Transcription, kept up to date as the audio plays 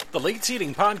The Late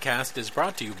Seating Podcast is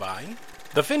brought to you by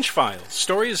The Finch Files,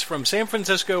 stories from San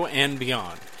Francisco and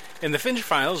beyond. In The Finch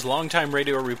Files, longtime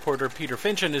radio reporter Peter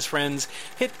Finch and his friends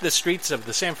hit the streets of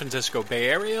the San Francisco Bay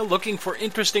Area looking for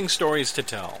interesting stories to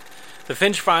tell. The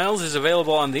Finch Files is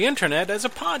available on the internet as a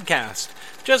podcast.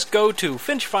 Just go to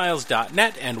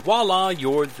finchfiles.net and voila,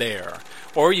 you're there.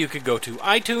 Or you could go to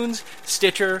iTunes,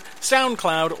 Stitcher,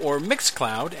 SoundCloud, or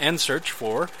Mixcloud and search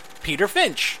for Peter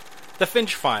Finch. The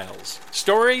Finch Files,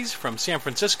 stories from San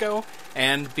Francisco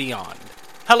and beyond.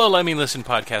 Hello, Let Me Listen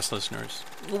podcast listeners.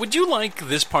 Would you like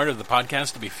this part of the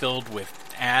podcast to be filled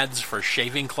with ads for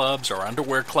shaving clubs or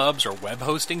underwear clubs or web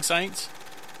hosting sites?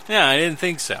 Yeah, I didn't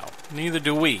think so. Neither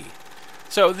do we.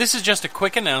 So this is just a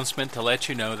quick announcement to let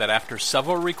you know that after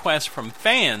several requests from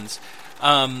fans,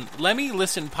 Let Me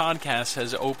Listen podcast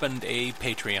has opened a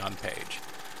Patreon page.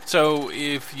 So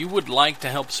if you would like to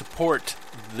help support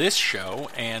this show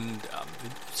and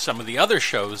some of the other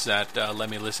shows that Let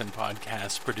Me Listen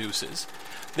podcast produces,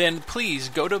 then please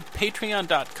go to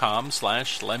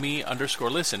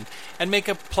patreon.com/lemme_listen and make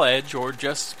a pledge, or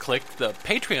just click the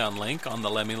Patreon link on the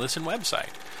Let Me Listen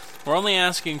website. We're only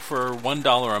asking for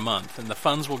 $1 a month, and the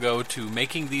funds will go to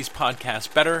making these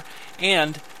podcasts better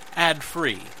and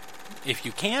ad-free. If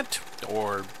you can't,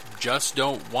 or just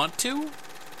don't want to,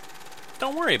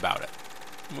 don't worry about it.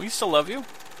 We still love you.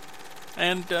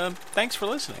 And thanks for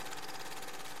listening.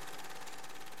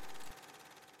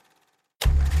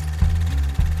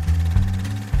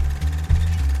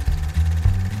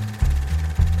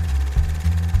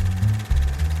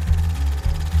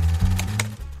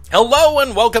 Hello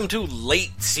and welcome to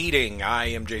Late Seating. I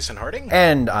am Jason Harding.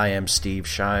 And I am Steve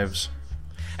Shives.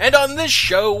 And on this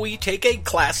show we take a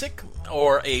classic,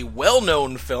 or a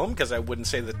well-known film, because I wouldn't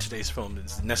say that today's film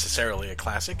is necessarily a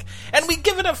classic, and we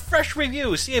give it a fresh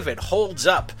review, see if it holds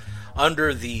up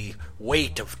under the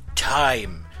weight of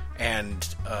time and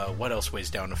what else weighs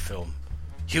down a film?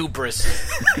 Hubris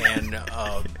and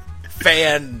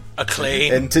fan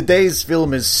acclaim. And today's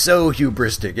film is so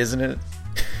hubristic, isn't it?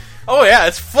 Oh yeah,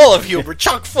 it's full of hubris,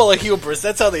 chock full of hubris.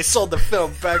 That's how they sold the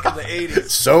film back in the 80s.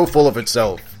 So full of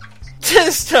itself.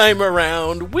 This time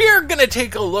around, we're going to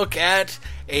take a look at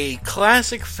a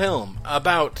classic film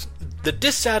about the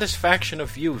dissatisfaction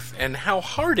of youth and how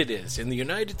hard it is in the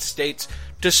United States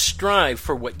to strive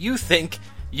for what you think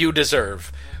you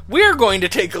deserve. We're going to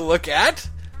take a look at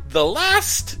The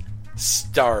Last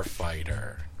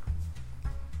Starfighter.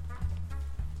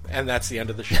 And that's the end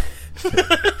of the show.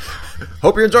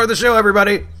 Hope you enjoyed the show,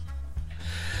 everybody.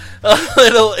 A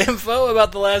little info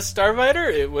about The Last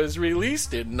Starfighter. It was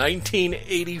released in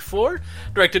 1984,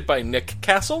 directed by Nick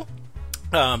Castle,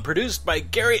 produced by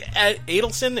Gary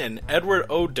Adelson and Edward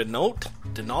O. Denault.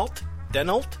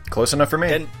 Close enough for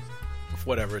me.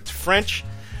 Whatever, it's French.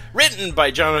 Written by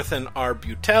Jonathan R.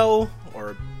 Butel,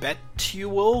 or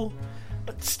Betuel.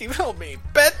 Steve, help me.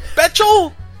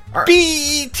 Betuel?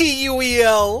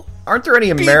 B-E-T-U-E-L. Aren't there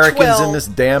any Americans in this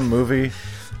damn movie?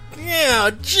 Yeah,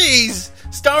 jeez.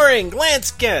 Starring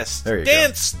Lance Guest,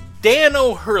 Dan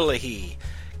O'Herlihy,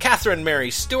 Catherine Mary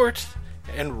Stewart,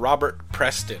 and Robert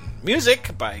Preston.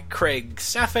 Music by Craig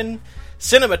Saffin.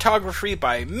 Cinematography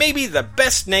by maybe the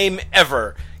best name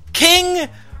ever, King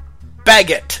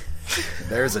Baggett.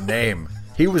 There's a name.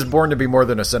 He was born to be more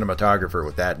than a cinematographer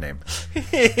with that name.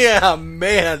 Yeah,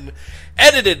 man.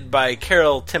 Edited by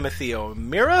Carol Timothy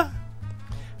O'Meara.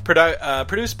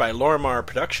 Produced by Lorimar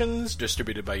Productions.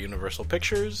 Distributed by Universal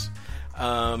Pictures.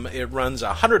 It runs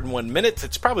 101 minutes.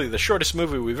 It's probably the shortest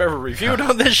movie we've ever reviewed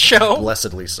on this show.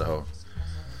 Blessedly so.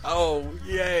 Oh,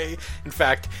 yay. In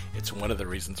fact, it's one of the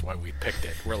reasons why we picked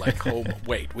it. We're like, oh,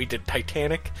 wait, we did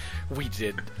Titanic, we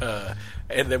did,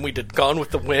 and then we did Gone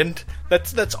with the Wind.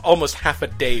 That's almost half a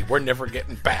day we're never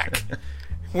getting back.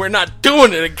 We're not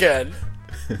doing it again.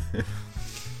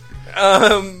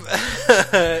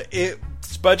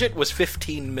 Its budget was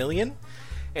 $15 million.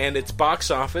 And its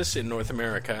box office in North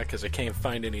America, because I can't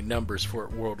find any numbers for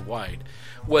it worldwide,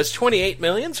 was $28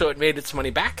 million, so it made its money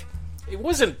back. It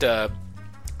wasn't a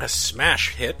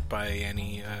smash hit by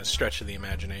any stretch of the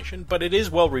imagination, but it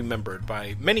is well remembered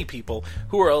by many people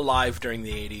who were alive during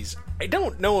the 80s. I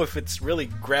don't know if it's really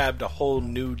grabbed a whole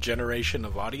new generation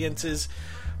of audiences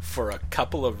for a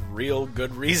couple of real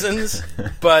good reasons,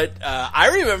 but I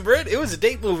remember it. It was a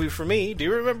date movie for me. Do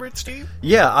you remember it, Steve?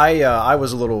 Yeah, I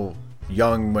was a little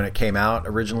young when it came out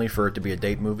originally for it to be a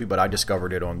date movie, but I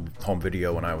discovered it on home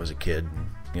video when I was a kid.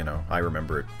 You know, I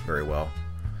remember it very well.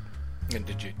 And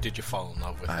did you fall in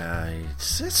love with it?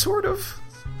 Sort of.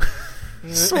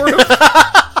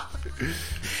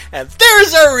 And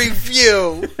there's our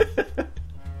review.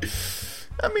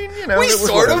 I mean, we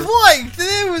sort of liked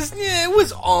it. It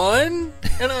was on,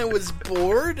 and I was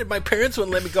bored, and my parents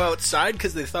wouldn't let me go outside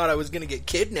because they thought I was going to get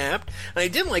kidnapped. And I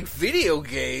didn't like video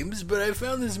games, but I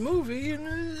found this movie, and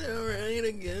it was all right,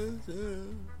 I guess.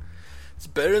 It's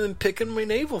better than picking my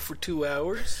navel for 2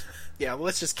 hours. Yeah, well,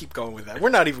 let's just keep going with that. We're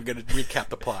not even going to recap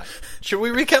the plot. Should we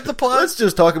recap the plot? Let's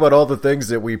just talk about all the things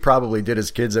that we probably did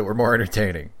as kids that were more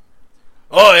entertaining.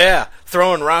 Oh, yeah.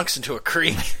 Throwing rocks into a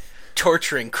creek.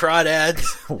 Torturing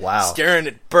crawdads. Wow. Staring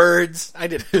at birds. I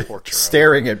didn't torture them.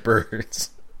 Staring at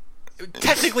birds.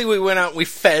 Technically, we went out and we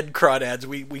fed crawdads.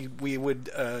 We would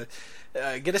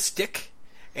get a stick,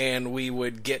 and we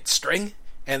would get string,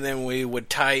 and then we would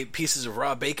tie pieces of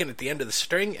raw bacon at the end of the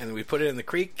string, and we put it in the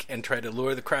creek and try to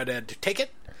lure the crawdad to take it.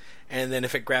 And then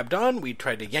if it grabbed on, we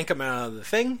tried to yank him out of the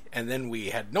thing, and then we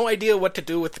had no idea what to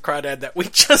do with the crawdad that we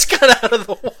just got out of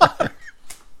the water.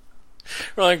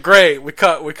 We're like, great, we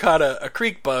caught a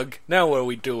creek bug. Now what do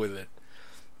we do with it?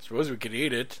 Suppose we could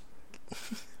eat it.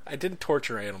 I didn't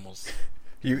torture animals.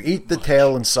 You eat the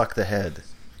tail and suck the head.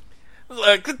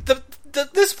 Look,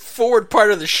 this forward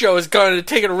part of the show is going to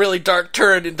take a really dark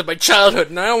turn into my childhood,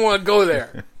 and I don't want to go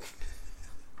there.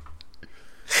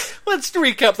 Let's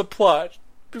recap the plot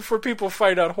before people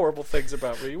find out horrible things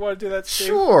about me. You want to do that, Steve?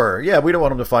 Sure. Yeah, we don't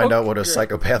want them to find out what a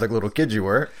psychopathic little kid you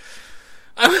were.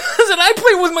 I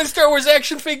played with my Star Wars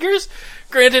action figures.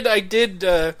 Granted, I did,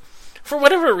 for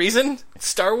whatever reason,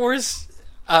 Star Wars,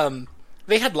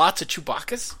 they had lots of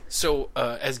Chewbacca's. So,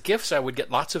 as gifts, I would get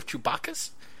lots of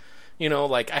Chewbacca's. You know,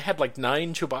 like, I had like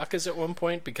 9 Chewbacca's at one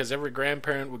point because every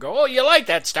grandparent would go, oh, you like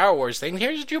that Star Wars thing?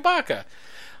 Here's a Chewbacca.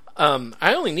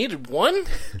 I only needed 1.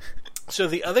 So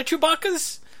the other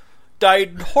Chewbacca's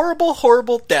died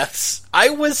horrible deaths. I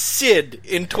was Sid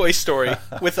in Toy Story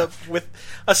with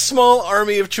a small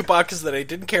army of Chewbacca's that I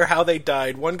didn't care how they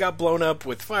died. One got blown up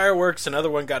with fireworks, another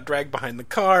one got dragged behind the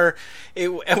car.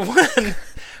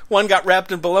 One got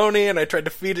wrapped in bologna, and I tried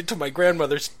to feed it to my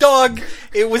grandmother's dog.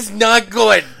 It was not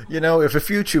good. You know, if a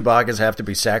few Chewbacca's have to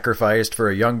be sacrificed for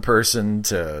a young person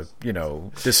to, you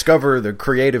know, discover the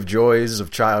creative joys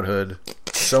of childhood,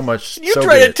 so much. You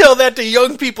try to tell that to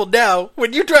young people now.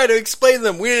 When you try to explain to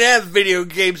them, we didn't have video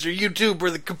games or YouTube or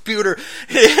the computer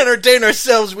to entertain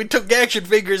ourselves. We took action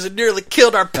figures and nearly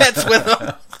killed our pets with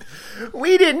them.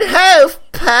 We didn't have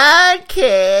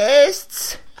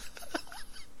podcasts.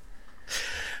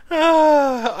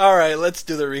 All right, let's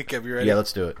do the recap. You ready? Yeah,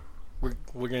 let's do it. We're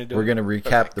gonna do. We're gonna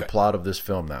recap the plot of this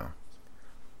film now.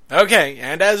 Okay,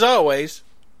 and as always,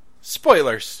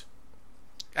 spoilers.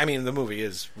 I mean, the movie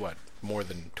is what, more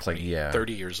than 30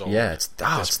 years old. Yeah, it's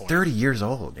 30 years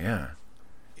old. Yeah.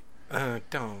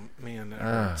 Don't, man. That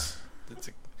hurts.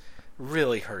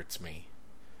 Really hurts me.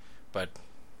 But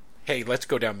hey, let's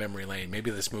go down memory lane.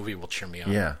 Maybe this movie will cheer me up.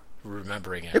 Yeah.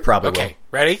 Remembering it. It probably will. Okay,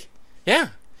 ready? Yeah.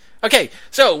 Okay,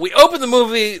 so we open the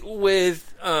movie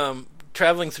with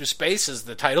traveling through space as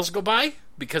the titles go by,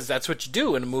 because that's what you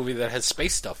do in a movie that has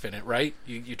space stuff in it, right?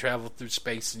 You travel through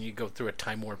space and you go through a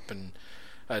time warp and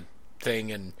a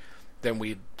thing, and then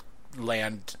we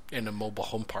land in a mobile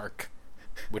home park,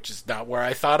 which is not where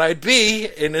I thought I'd be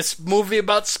in this movie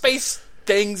about space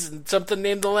things and something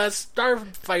named The Last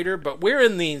Starfighter, but we're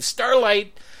in the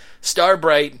Starbright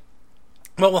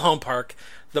mobile home park,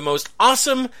 the most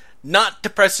awesome, not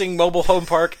depressing mobile home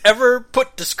park ever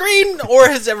put to screen or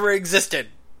has ever existed.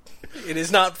 It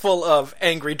is not full of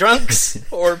angry drunks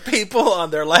or people on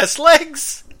their last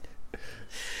legs.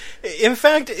 In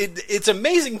fact, it's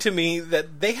amazing to me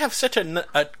that they have such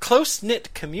a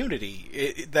close-knit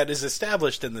community that is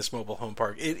established in this mobile home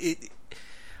park.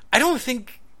 I don't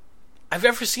think I've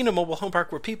ever seen a mobile home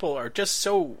park where people are just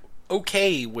so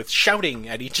okay with shouting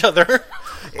at each other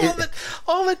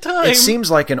all the time. It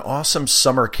seems like an awesome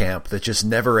summer camp that just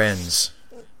never ends.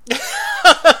 It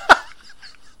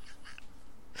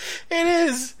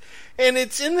is. And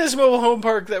it's in this mobile home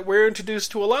park that we're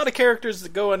introduced to a lot of characters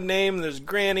that go unnamed. There's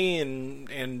Granny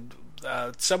and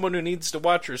someone who needs to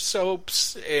watch her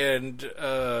soaps, and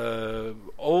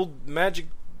old magic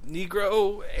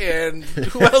Negro, and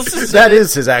who else is that?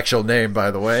 Is his actual name, by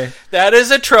the way. That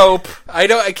is a trope.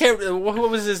 I can't. What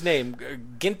was his name?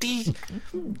 Ginty?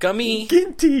 Gummy?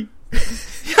 Ginty.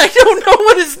 I don't know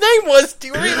what his name was. Do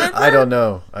you remember? I don't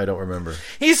know. I don't remember.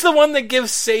 He's the one that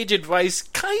gives sage advice,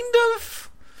 kind of,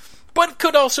 but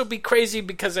could also be crazy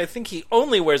because I think he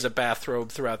only wears a bathrobe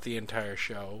throughout the entire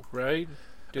show, right?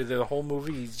 The whole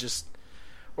movie he's just...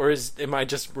 Or am I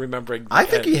just remembering? I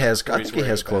think he has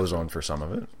clothes on for some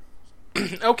of it.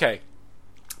 Okay.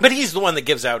 But he's the one that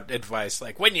gives out advice,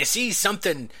 like, when you see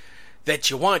something that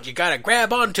you want, you gotta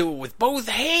grab onto it with both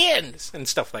hands, and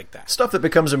stuff like that. Stuff that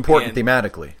becomes important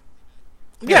thematically.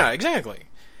 Yeah, exactly.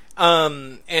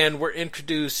 And we're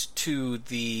introduced to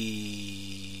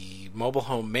the mobile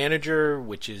home manager,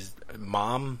 which is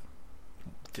Mom.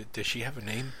 Does she have a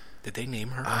name? Did they name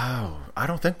her? Oh, I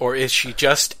don't think. Or is she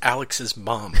just Alex's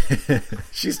mom?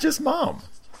 She's just Mom.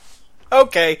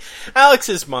 Okay,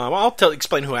 Alex's mom. I'll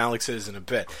explain who Alex is in a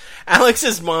bit.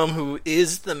 Alex's mom, who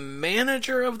is the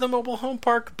manager of the mobile home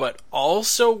park, but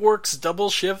also works double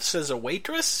shifts as a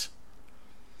waitress.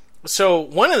 So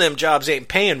one of them jobs ain't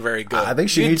paying very good. I think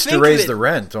she needs to raise the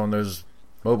rent on those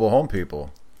mobile home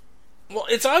people. Well,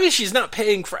 it's obvious she's not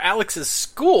paying for Alex's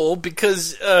school,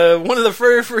 because one of the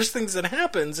very first things that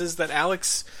happens is that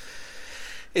Alex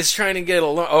is trying to get a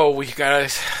loan. Oh, we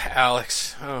got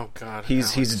Alex. Oh, God.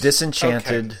 He's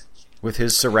disenchanted with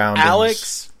his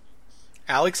surroundings.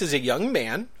 Alex is a young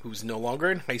man who's no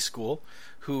longer in high school,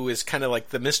 who is kind of like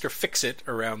the Mr. Fix-It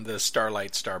around the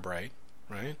Starbright,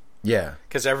 right? Yeah.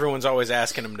 Because everyone's always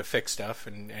asking him to fix stuff,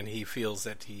 and he feels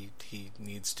that he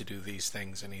needs to do these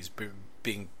things, and he's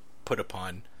being put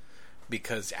upon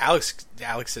because Alex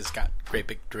has got great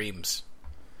big dreams.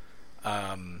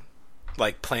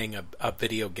 Like playing a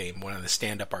video game, one of the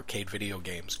stand-up arcade video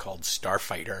games called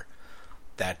Starfighter,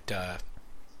 that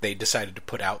they decided to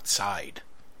put outside,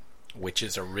 which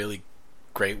is a really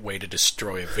great way to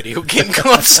destroy a video game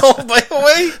console, by the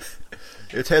way.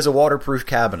 It has a waterproof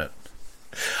cabinet.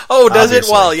 Oh, does it?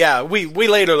 Well, yeah, we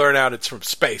later learn out it's from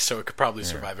space, so it could probably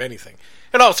survive anything.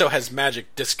 It also has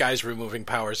magic disguise removing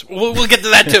powers. We'll get to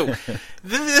that too.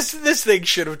 This thing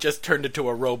should have just turned into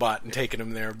a robot and taken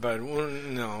him there, but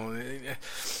no.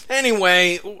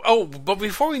 Anyway, but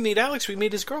before we meet Alex, we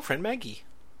meet his girlfriend Maggie.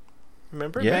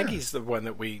 Remember, Maggie's the one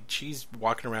that she's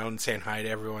walking around saying hi to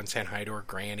everyone, saying hi to her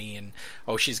granny, and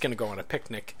she's gonna go on a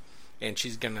picnic. And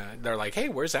they're like, hey,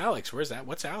 where's Alex? Where's that?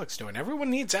 What's Alex doing? Everyone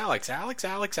needs Alex. Alex.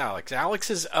 Alex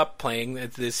is up playing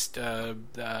this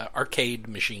arcade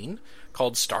machine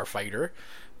called Starfighter,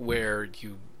 where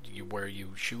you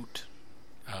shoot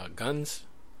guns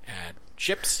at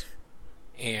ships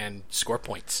and score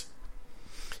points.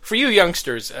 For you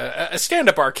youngsters, a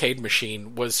stand-up arcade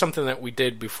machine was something that we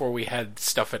did before we had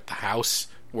stuff at the house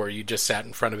where you just sat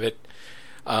in front of it.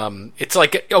 It's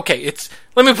like,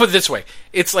 let me put it this way.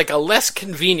 It's like a less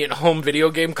convenient home video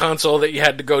game console that you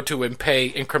had to go to and pay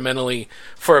incrementally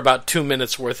for about 2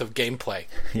 minutes worth of gameplay.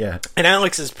 Yeah. And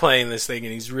Alex is playing this thing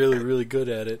and he's really, really good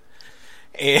at it.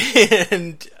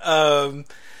 And,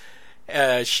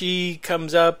 she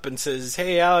comes up and says,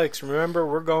 hey Alex, remember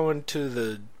we're going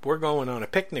on a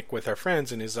picnic with our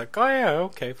friends. And he's like, oh yeah,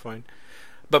 okay, fine.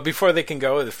 But before they can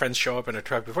go, the friends show up in a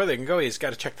truck. Before they can go, he's got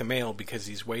to check the mail because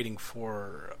he's waiting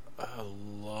for a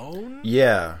loan?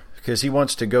 Yeah, because he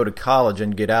wants to go to college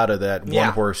and get out of that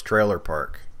one-horse trailer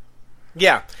park.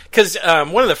 Yeah, because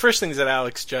one of the first things that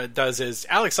Alex does is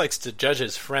Alex likes to judge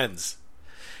his friends.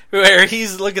 Where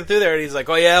he's looking through there and he's like,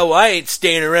 oh yeah, well I ain't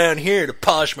staying around here to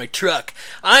polish my truck.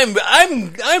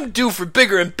 I'm due for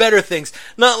bigger and better things.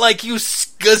 Not like you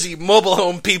scuzzy mobile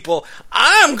home people.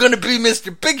 I'm gonna be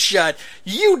Mr. Big Shot.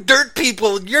 You dirt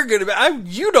people,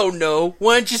 you don't know.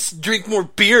 Why don't you just drink more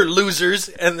beer, losers?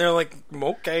 And they're like,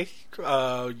 okay,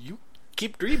 you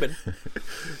keep dreaming.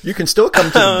 You can still come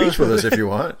to the beach with us if you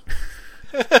want.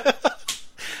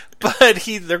 But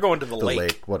they're going to the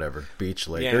lake. Whatever. Beach,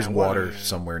 lake. Yeah, there's water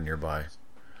somewhere nearby.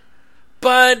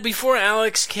 But before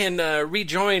Alex can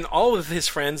rejoin all of his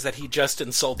friends that he just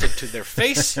insulted to their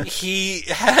face, he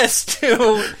has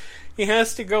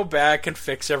to go back and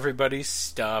fix everybody's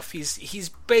stuff. He's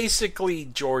basically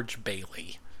George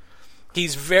Bailey.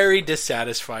 He's very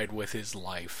dissatisfied with his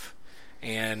life.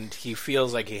 And he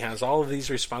feels like he has all of these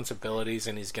responsibilities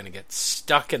and he's going to get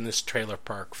stuck in this trailer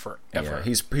park forever. Yeah,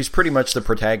 he's pretty much the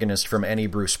protagonist from any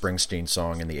Bruce Springsteen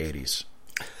song in the 80s.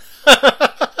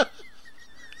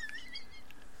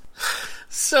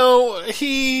 So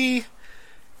he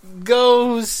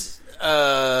goes,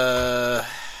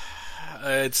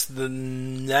 it's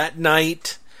that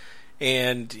night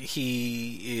and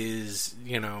he is,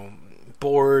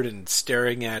 bored and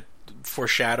staring at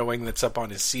foreshadowing that's up on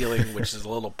his ceiling, which is a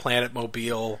little planet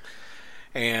mobile,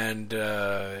 and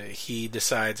he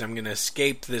decides, I'm going to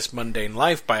escape this mundane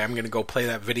life I'm going to go play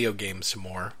that video game some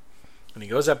more. And he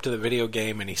goes up to the video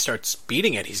game and he starts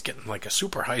beating it. He's getting like a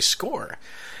super high score.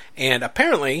 And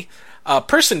apparently, a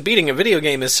person beating a video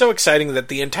game is so exciting that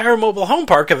the entire mobile home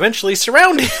park eventually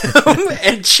surround him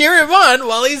and cheer him on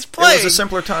while he's playing. It was a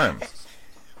simpler time.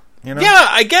 Yeah,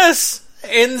 I guess.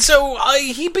 And so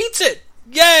he beats it.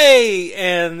 Yay!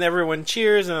 And everyone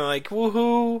cheers and they're like,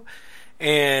 woohoo!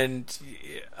 And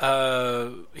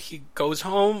he goes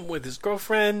home with his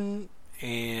girlfriend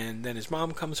and then his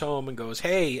mom comes home and goes,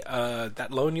 "Hey,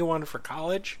 that loan you wanted for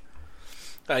college,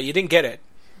 you didn't get it,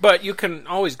 but you can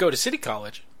always go to City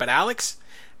College." But Alex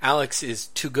is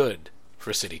too good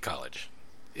for City College.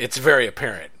 It's very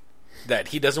apparent that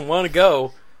he doesn't want to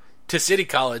go to City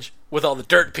College with all the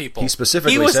dirt people. He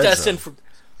specifically was says destined so. for.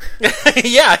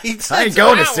 Yeah, he says, I ain't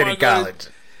going to City College.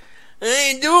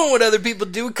 I ain't doing what other people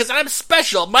do because I'm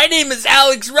special. My name is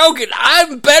Alex Rogan.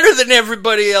 I'm better than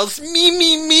everybody else.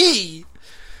 Me.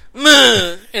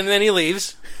 And then he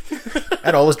leaves.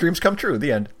 And all his dreams come true.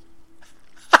 The end.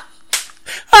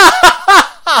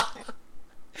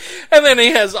 And then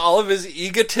he has all of his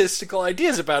egotistical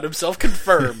ideas about himself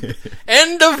confirmed.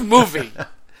 End of movie.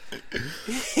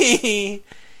 He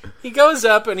goes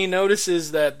up and he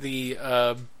notices that the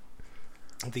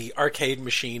arcade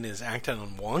machine is acting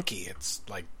on wonky. It's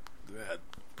like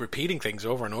repeating things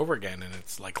over and over again, and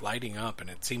it's like lighting up, and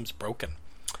it seems broken.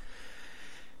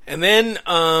 And then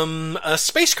a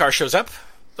space car shows up.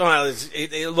 Well,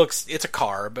 it's a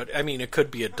car, but I mean, it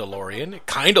could be a DeLorean. It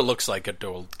kind of looks like a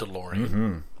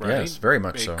DeLorean, right? Yes, very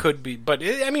much so. It could be, but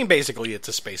I mean, basically, it's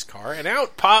a space car. And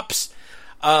out pops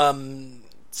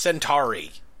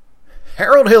Centauri.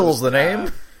 Harold Hill's the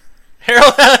name.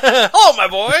 Harold, hello, my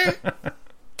boy.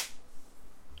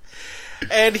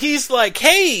 And he's like,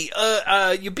 "Hey,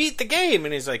 you beat the game,"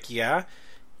 and he's like, "Yeah,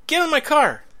 get in my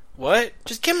car." What?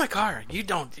 Just get in my car. You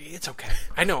don't. It's okay.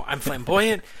 I know. I'm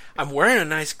flamboyant. I'm wearing a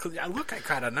nice. Look, I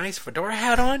got a nice fedora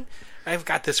hat on. I've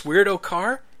got this weirdo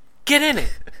car. Get in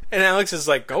it. And Alex is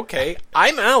like, "Okay,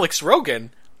 I'm Alex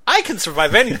Rogan. I can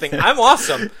survive anything. I'm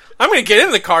awesome. I'm going to get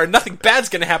in the car. And nothing bad's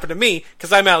going to happen to me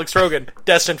because I'm Alex Rogan,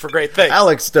 destined for great things."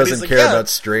 Alex doesn't care about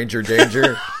stranger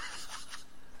danger.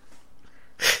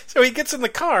 So he gets in the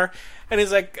car, and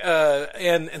he's like,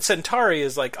 and Centauri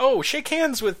is like, "Oh, shake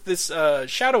hands with this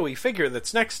shadowy figure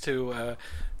that's next to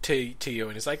you."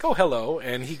 And he's like, "Oh, hello."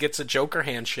 And he gets a Joker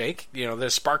handshake. You know,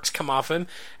 the sparks come off him,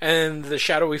 and the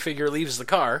shadowy figure leaves the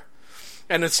car.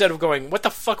 And instead of going, "What the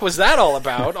fuck was that all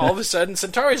about?" all of a sudden,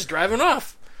 Centauri's driving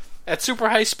off at super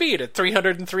high speed at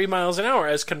 303 miles an hour,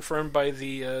 as confirmed by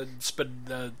the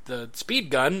speed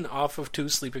gun off of 2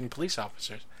 sleeping police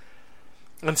officers.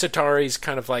 And Centauri's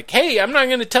kind of like, "Hey, I'm not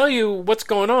going to tell you what's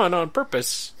going on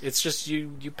purpose. It's just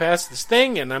you pass this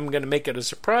thing, and I'm going to make it a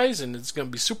surprise, and it's going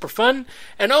to be super fun.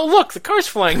 And oh, look, the car's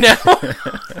flying now."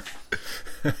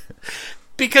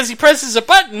 Because he presses a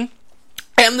button,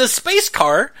 and the space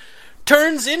car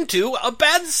turns into a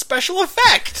bad special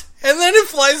effect. And then it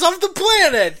flies off the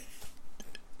planet.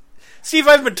 Steve,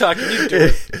 I've been talking. You do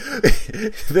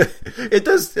it. It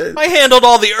does. I handled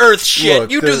all the Earth shit.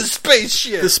 Look, you do the space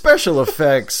shit. The special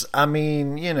effects, I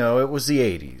mean, you know, it was the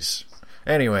 80s.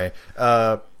 Anyway.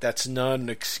 That's not an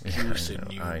excuse,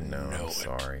 I know. Know it.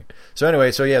 Sorry. So anyway,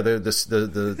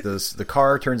 the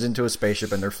car turns into a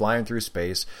spaceship, and they're flying through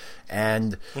space,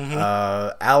 and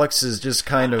Alex is just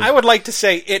kind of. I would like to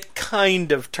say it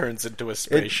kind of turns into a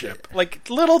spaceship. Like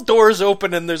little doors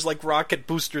open, and there's like rocket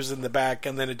boosters in the back,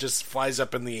 and then it just flies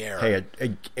up in the air.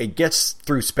 Hey, it gets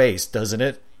through space, doesn't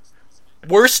it?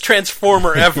 Worst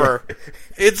Transformer ever.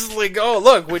 It's like, oh,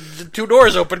 look, with 2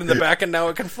 doors open in the back, and now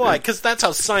it can fly. Because that's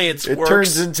how science works. It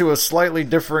turns into a slightly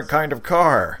different kind of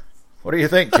car. What do you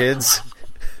think, kids?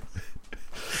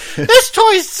 This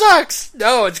toy sucks!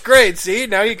 No, it's great, see?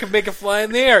 Now you can make it fly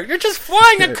in the air. You're just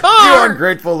flying a car! You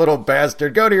ungrateful little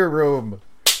bastard. Go to your room.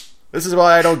 This is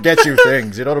why I don't get you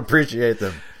things. You don't appreciate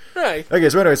them. Right. Okay,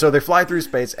 so anyway, so they fly through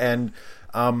space, and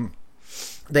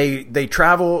they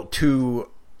travel to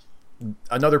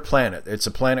another planet. It's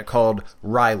a planet called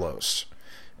Rylos.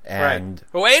 And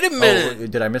right. Wait a minute. Oh,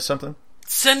 did I miss something?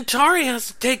 Centauri has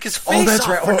to take his face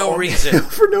off for no reason.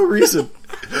 For no reason.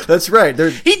 That's right.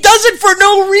 He does it for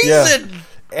no reason. Yeah.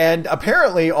 And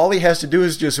apparently all he has to do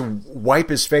is just wipe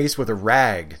his face with a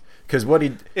rag. Because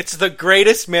it's the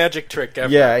greatest magic trick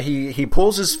ever. Yeah, he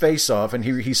pulls his face off, and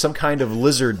he's some kind of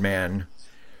lizard man.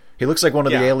 He looks like one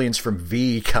of the aliens from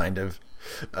V, kind of.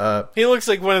 He looks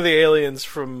like one of the aliens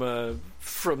from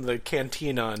the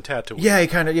cantina on Tatooine. Yeah, he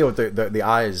kind of, with the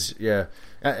eyes, yeah.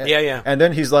 Yeah. And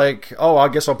then he's like, "Oh, I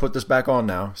guess I'll put this back on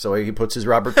now." So he puts his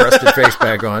Robert Preston face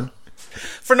back on.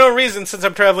 For no reason, since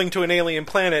I'm traveling to an alien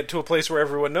planet, to a place where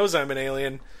everyone knows I'm an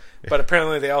alien, but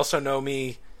apparently they also know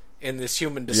me in this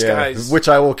human disguise. Yeah, which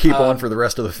I will keep on for the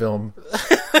rest of the film.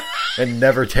 And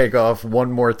never take off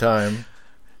one more time.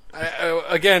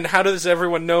 Again, how does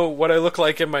everyone know what I look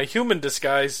like in my human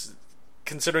disguise,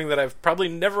 considering that I've probably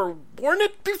never worn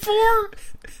it before?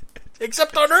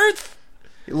 Except on Earth?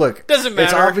 Look, doesn't matter.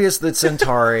 It's obvious that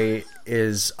Centauri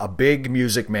is a big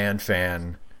Music Man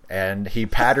fan, and he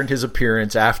patterned his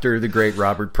appearance after the great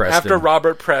Robert Preston. After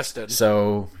Robert Preston.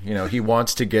 So, he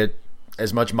wants to get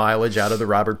as much mileage out of the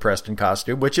Robert Preston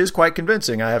costume, which is quite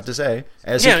convincing, I have to say,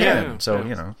 as he can. Yeah.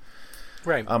 So,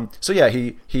 Right. So yeah,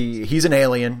 he's an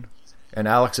alien, and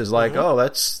Alex is like, oh,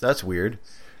 that's weird.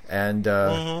 And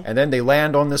and then they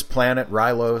land on this planet,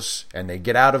 Rylos, and they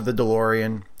get out of the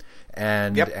DeLorean,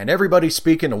 and everybody's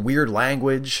speaking a weird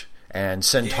language. And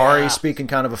Centauri's speaking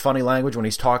kind of a funny language when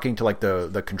he's talking to like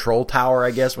the control tower,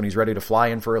 I guess, when he's ready to fly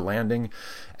in for a landing.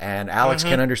 And Alex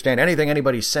can't understand anything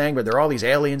anybody's saying, but there are all these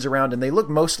aliens around, and they look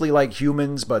mostly like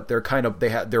humans, but they're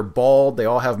they're bald. They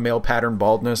all have male pattern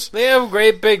baldness. They have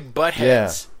great big butt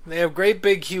heads. Yeah. They have great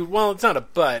big huge. Well, it's not a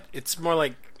butt. It's more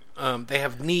like they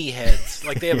have knee heads.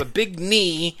 Like they have a big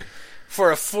knee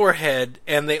for a forehead,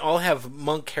 and they all have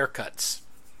monk haircuts.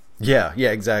 Yeah,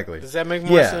 exactly. Does that make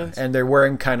more sense? And they're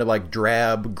wearing kind of like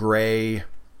drab, gray,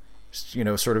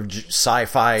 sort of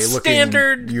sci-fi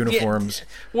looking uniforms.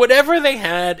 Yeah, whatever they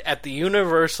had at the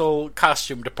Universal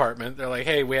costume department, they're like,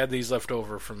 hey, we had these left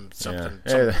over from something,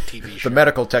 some TV show. The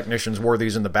medical technicians wore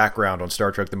these in the background on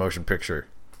Star Trek The Motion Picture.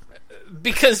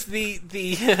 Because the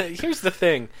here's the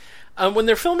thing. When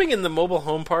they're filming in the mobile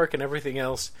home park and everything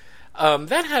else,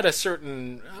 that had a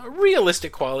certain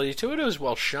realistic quality to it. It was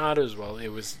well shot.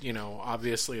 It was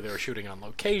obviously they were shooting on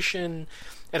location.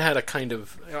 It had a kind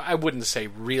of, I wouldn't say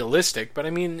realistic, but I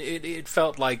mean, it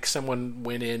felt like someone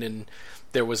went in and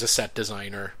there was a set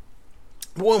designer.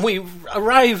 When we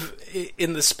arrive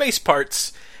in the space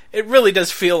parts, it really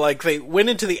does feel like they went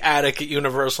into the attic at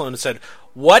Universal and said,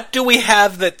 what do we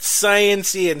have that's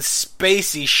science-y and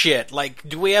spacey shit? Like,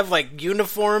 do we have, like,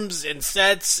 uniforms and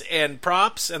sets and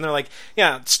props? And they're like,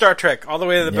 yeah, Star Trek, all the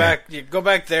way to the back. You go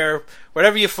back there,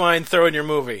 whatever you find, throw in your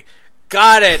movie.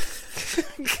 Got it!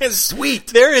 Sweet!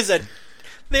 There is a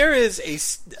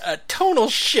tonal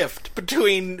shift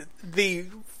between the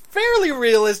fairly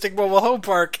realistic mobile home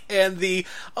park and the,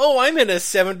 I'm in a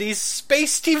 70s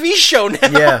space TV show now.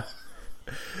 Yeah.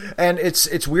 And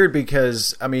it's weird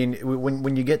because, I mean,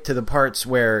 when you get to the parts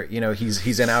where,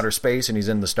 he's in outer space and he's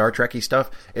in the Star Trek-y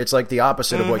stuff, it's like the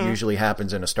opposite of what usually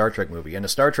happens in a Star Trek movie. In a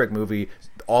Star Trek movie,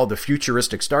 all the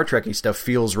futuristic Star Trek-y stuff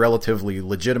feels relatively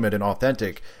legitimate and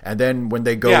authentic. And then when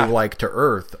they go, to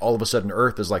Earth, all of a sudden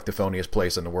Earth is like the phoniest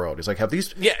place in the world. It's like, have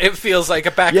these... Yeah, it feels like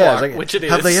a backlog, which it is.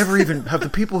 Have they ever even... Have the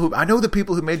people who... I know the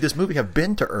people who made this movie have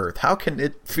been to Earth. How can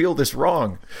it feel this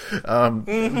wrong?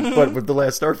 But with The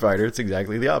Last Starfighter, it's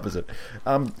exactly the opposite.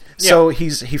 So he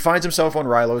finds himself on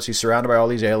Rylos. He's surrounded by all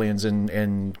these aliens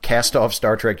in cast-off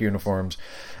Star Trek uniforms,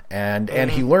 and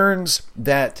he learns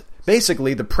that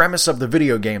basically the premise of the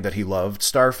video game that he loved,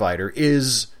 Starfighter,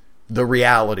 is the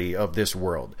reality of this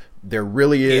world. There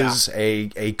really is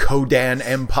a Kodan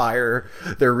Empire.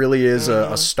 There really is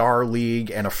a Star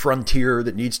League and a frontier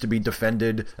that needs to be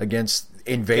defended against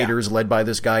invaders led by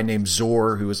this guy named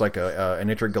Zor, who is like an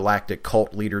intergalactic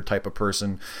cult leader type of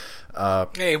person.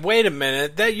 Hey, wait a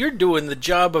minute! That you're doing the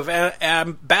job of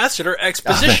Ambassador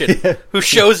Exposition, who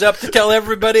shows up to tell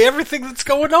everybody everything that's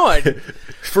going on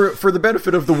for the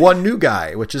benefit of the one new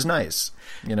guy, which is nice.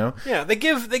 Yeah, they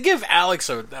give Alex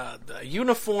a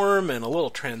uniform and a little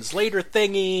translator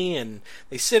thingy, and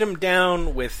they sit him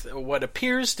down with what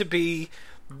appears to be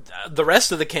the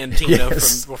rest of the cantina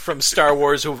from Star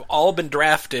Wars, who've all been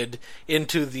drafted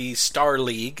into the Star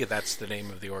League. That's the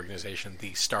name of the organization,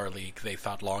 the Star League. They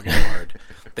thought long and hard.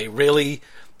 They really,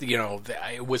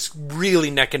 it was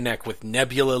really neck and neck with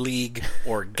Nebula League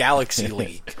or Galaxy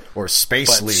League. Or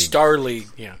Space League. Star League,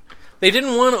 They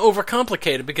didn't want to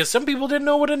overcomplicate it because some people didn't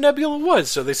know what a nebula was.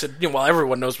 So they said,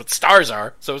 everyone knows what stars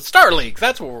are. So it's Star League.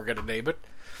 That's what we're going to name it.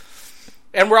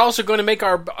 And we're also going to make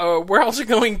we're also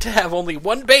going to have only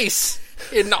one base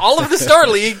in all of the Star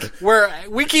League where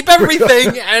we keep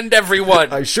everything and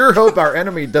everyone. I sure hope our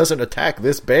enemy doesn't attack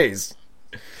this base.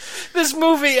 This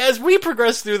movie, as we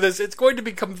progress through this, it's going to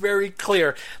become very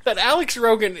clear that Alex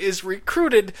Rogan is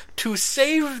recruited to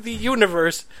save the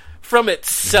universe from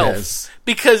itself. Yes.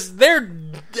 Because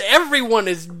everyone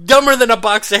is dumber than a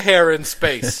box of hair in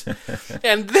space.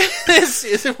 And this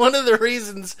is one of the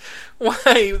reasons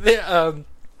why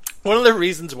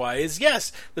is,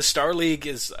 yes, the Star League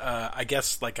is, I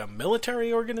guess, like a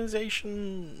military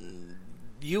organization,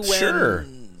 UN, sure.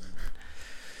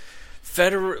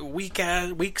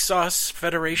 Weak sauce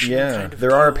federation. Yeah, kind of there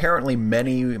deal. are apparently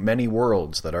many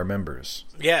worlds that are members.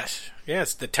 Yes,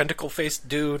 the tentacle-faced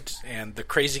dude and the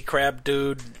crazy crab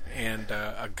dude and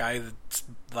a guy that's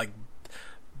like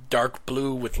dark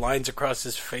blue with lines across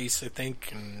his face, I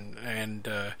think, and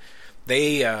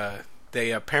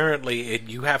they apparently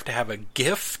you have to have a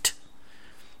gift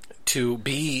to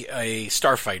be a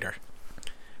starfighter.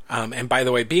 And by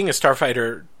the way, being a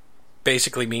starfighter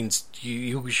basically means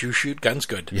you shoot guns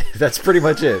good. Yeah, that's pretty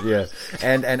much it. Yeah,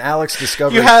 and Alex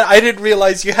discovered. I didn't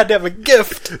realize you had to have a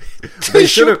gift to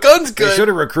shoot guns good. They should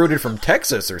have recruited from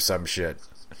Texas or some shit.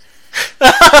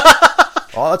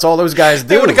 Oh, that's all those guys do.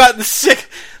 They would have gotten sick.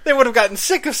 They would have gotten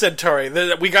sick of Centauri.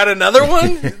 We got another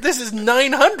one? This is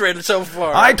 900 so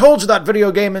far. I told you that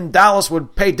video game in Dallas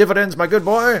would pay dividends, my good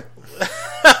boy.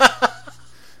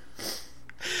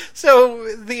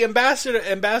 So the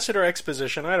ambassador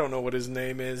exposition, I don't know what his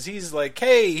name is. He's like,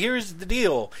 hey, here's the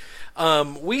deal.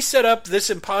 We set up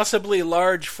this impossibly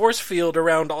large force field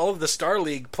around all of the Star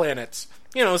League planets.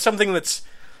 You know, something that's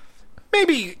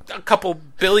maybe a couple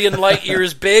billion light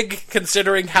years big,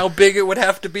 considering how big it would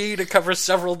have to be to cover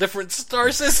several different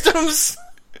star systems.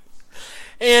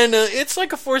 And it's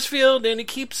like a force field, and it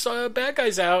keeps bad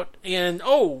guys out. And,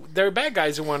 there are bad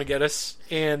guys who want to get us.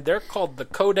 And they're called the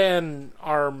Kodan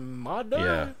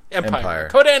Empire.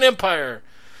 Kodan Empire.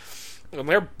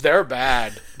 And they're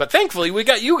bad. But thankfully, we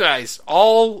got you guys.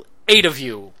 All 8 of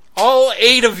you. All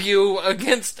 8 of you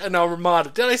against an armada.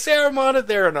 Did I say armada?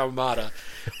 They're an armada.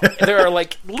 There are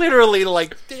literally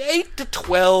 8 to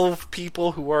 12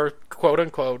 people who are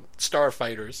quote-unquote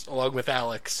starfighters, along with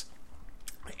Alex.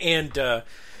 And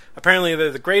apparently they're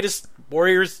the greatest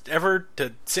warriors ever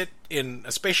to sit in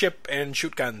a spaceship and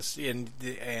shoot guns.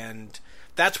 And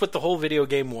that's what the whole video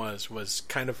game was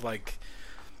kind of like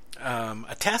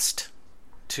a test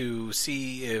to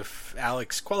see if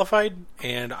Alex qualified.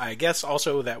 And I guess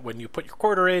also that when you put your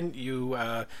quarter in, you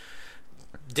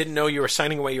didn't know you were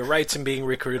signing away your rights and being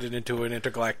recruited into an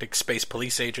intergalactic space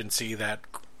police agency that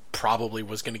probably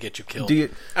was going to get you killed,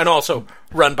 and also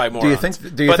run by morons.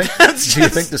 Do you think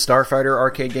the Starfighter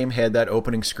arcade game had that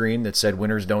opening screen that said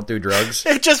 "Winners don't do drugs"?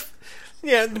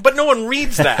 But no one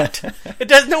reads that. It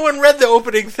does. No one read the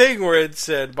opening thing where it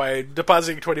said, "By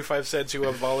depositing 25 cents, you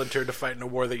have volunteered to fight in a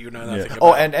war that you know nothing about."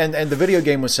 Oh, and the video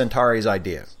game was Centauri's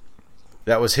idea.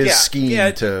 That was his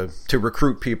scheme to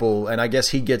recruit people, and I guess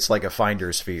he gets like a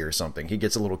finder's fee or something. He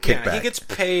gets a little kickback. Yeah, he gets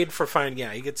paid for finding.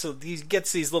 Yeah, he gets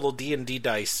these little D&D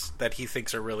dice that he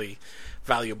thinks are really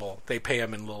valuable. They pay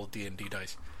him in little D&D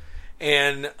dice.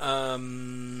 And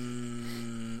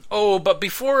but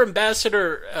before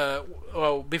Ambassador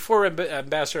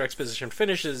Exposition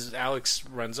finishes, Alex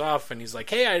runs off and he's like,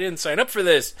 "Hey, I didn't sign up for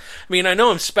this. I mean, I know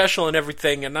I'm special and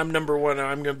everything, and I'm number one, and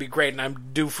I'm going to be great, and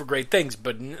I'm due for great things,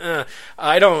 but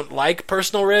I don't like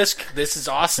personal risk. This is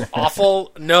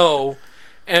awful. No."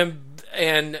 And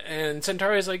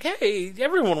Centauri's like, "Hey,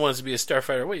 everyone wants to be a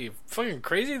starfighter. What, are you fucking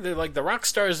crazy? They're like the rock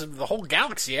stars of the whole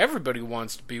galaxy. Everybody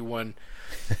wants to be one."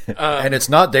 And it's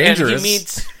not dangerous.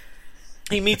 And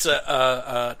he meets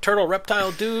a turtle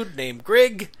reptile dude named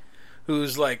Grig,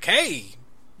 who's like, "Hey,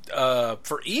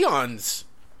 for eons,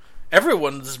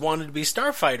 everyone's wanted to be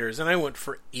starfighters." And I went,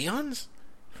 "For eons?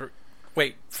 For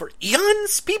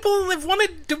eons? People have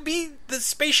wanted to be the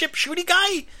spaceship shooty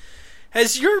guy?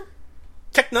 Has your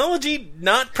technology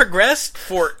not progressed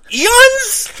for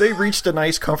eons?" They reached a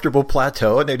nice, comfortable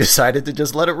plateau, and they decided to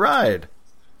just let it ride.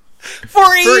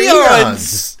 For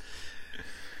eons.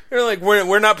 They're like,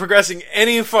 we're not progressing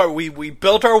any far. We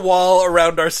built our wall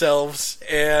around ourselves,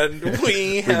 and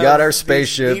we got our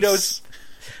spaceships.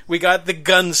 We got the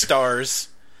gun stars.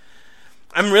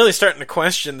 I'm really starting to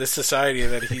question this society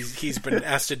that he's been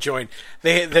asked to join.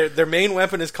 Their main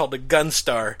weapon is called a gun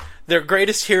star. Their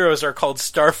greatest heroes are called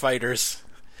starfighters.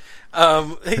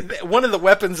 One of the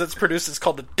weapons that's produced is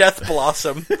called a death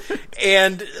blossom,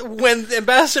 and when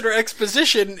Ambassador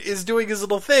Exposition is doing his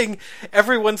little thing,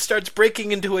 everyone starts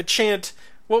breaking into a chant.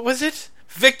 What was it?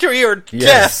 Victory or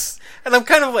death? And I'm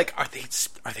kind of like, are they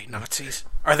Nazis?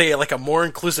 Are they like a more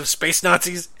inclusive space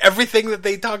Nazis? Everything that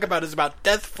they talk about is about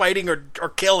death, fighting, or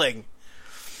killing.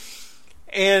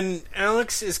 And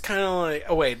Alex is kind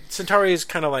of like, Centauri is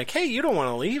kind of like, "Hey, you don't want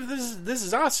to leave? This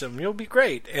is awesome. You'll be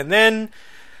great." And then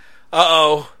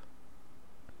the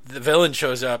villain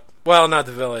shows up. Well, not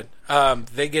the villain.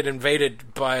 They get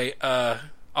invaded by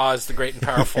Oz the Great and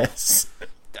Powerful. Yes.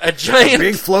 A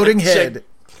big floating head.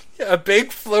 A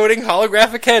big floating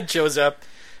holographic head shows up,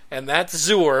 and that's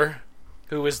Zur,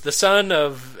 who is the son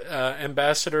of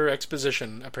Ambassador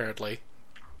Exposition, apparently.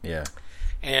 Yeah.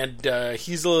 And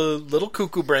he's a little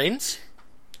cuckoo brains.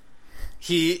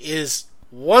 He is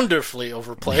wonderfully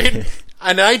overplayed.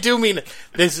 And I do mean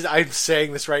this. I'm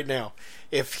saying this right now.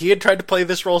 If he had tried to play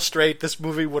this role straight, this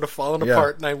movie would have fallen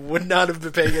apart, and I would not have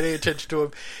been paying any attention to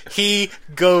him. He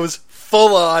goes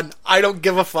full on. I don't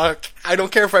give a fuck. I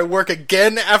don't care if I work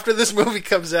again after this movie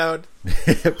comes out.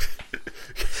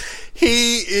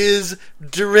 He is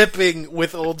dripping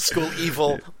with old school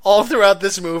evil all throughout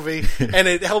this movie, and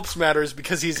it helps matters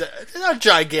because he's a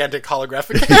gigantic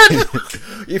holographic head.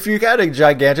 If you got a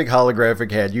gigantic holographic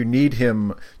head, you need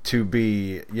him to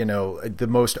be, the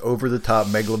most over-the-top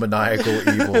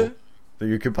megalomaniacal evil that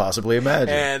you could possibly imagine.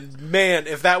 And man,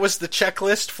 if that was the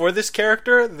checklist for this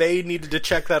character, they needed to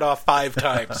check that off 5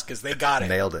 times because they got it.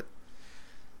 Nailed it.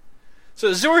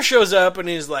 So Zur shows up and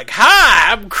he's like,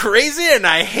 "Hi, I'm crazy and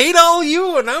I hate all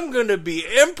you and I'm going to be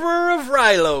Emperor of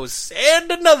Rylos.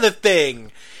 And another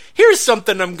thing, here's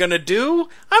something I'm going to do.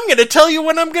 I'm going to tell you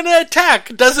when I'm going to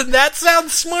attack. Doesn't that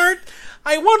sound smart?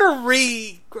 I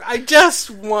just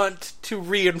want to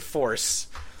reinforce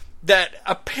that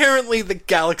apparently the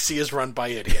galaxy is run by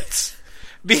idiots.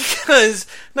 Because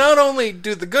not only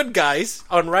do the good guys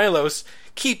on Rylos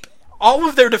keep all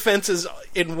of their defenses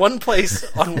in one place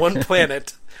on one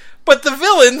planet, but the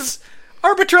villains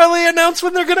arbitrarily announce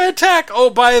when they're going to attack. Oh,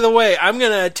 by the way, I'm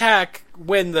going to attack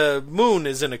when the moon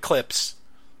is in eclipse.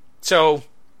 So,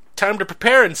 time to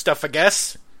prepare and stuff, I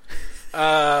guess.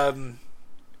 Bye.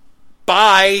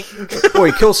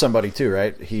 Boy, he kills somebody too,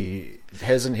 right?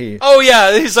 Oh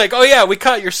yeah, he's like, "Oh yeah, we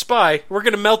caught your spy. We're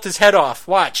going to melt his head off.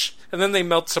 Watch." And then they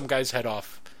melt some guy's head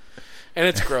off. And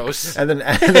it's gross. and then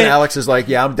Alex is like,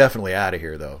 "Yeah, I'm definitely out of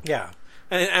here, though." Yeah.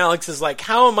 And Alex is like,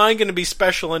 "How am I going to be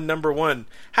special in number 1?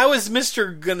 How is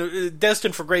Mr.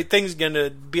 Destined for Great Things going to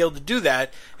be able to do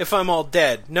that if I'm all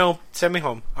dead? No, send me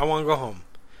home. I want to go home."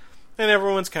 And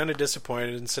everyone's kind of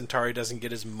disappointed, and Centauri doesn't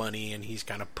get his money, and he's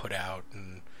kind of put out.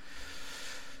 And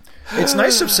it's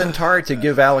nice of Centauri to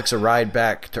give Alex a ride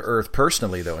back to Earth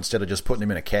personally, though, instead of just putting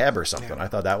him in a cab or something. Yeah. I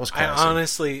thought that was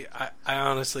classy. I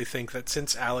honestly think that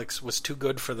since Alex was too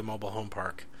good for the mobile home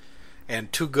park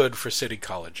and too good for City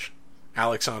College,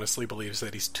 Alex honestly believes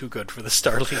that he's too good for the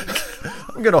Star League.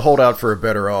 I'm going to hold out for a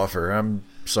better offer. I'm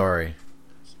sorry.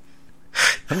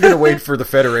 I'm going to wait for the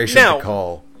Federation to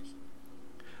call.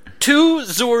 To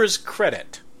Zur's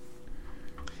credit,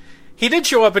 he did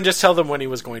show up and just tell them when he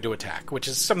was going to attack, which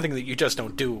is something that you just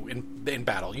don't do in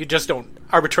battle. You just don't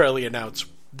arbitrarily announce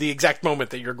the exact moment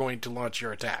that you're going to launch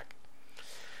your attack.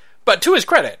 But to his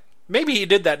credit, maybe he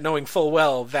did that knowing full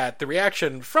well that the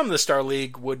reaction from the Star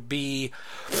League would be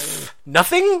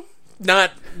nothing?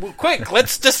 Not, quick,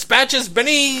 let's dispatch as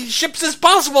many ships as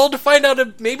possible to find out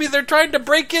if maybe they're trying to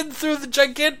break in through the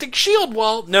gigantic shield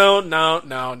wall. No.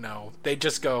 They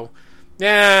just go,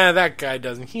 "Yeah, that guy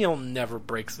he'll never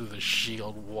break through the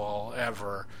shield wall,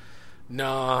 ever.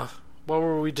 Nah, what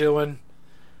were we doing?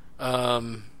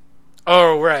 Oh,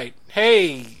 right.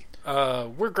 Hey,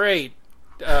 we're great.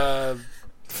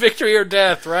 Victory or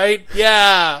death, right?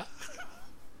 Yeah."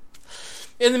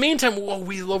 In the meantime,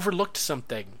 we overlooked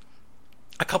something.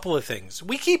 A couple of things.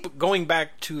 We keep going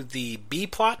back to the B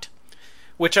plot,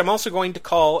 which I'm also going to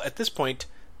call, at this point,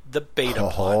 the beta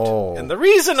plot. And the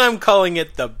reason I'm calling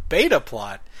it the beta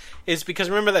plot is because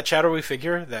remember that shadowy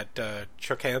figure that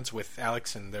shook hands with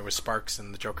Alex and there was sparks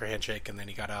and the Joker handshake and then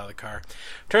he got out of the car?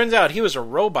 Turns out he was a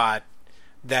robot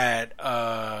that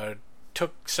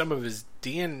took some of his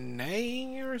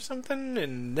DNA or something,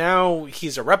 and now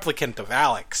he's a replicant of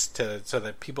Alex so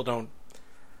that people don't...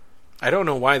 I don't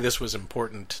know why this was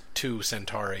important to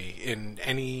Centauri in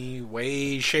any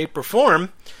way, shape, or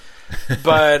form,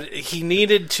 but he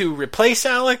needed to replace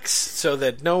Alex so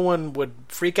that no one would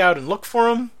freak out and look for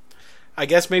him. I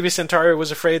guess maybe Centauri was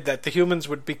afraid that the humans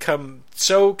would become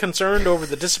so concerned over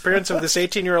the disappearance of this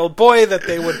 18-year-old boy that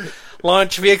they would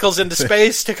launch vehicles into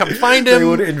space to come find him. They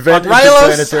would invent on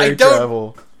Rylos. Interplanetary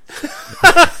travel.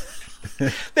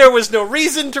 There was no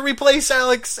reason to replace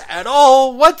Alex at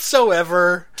all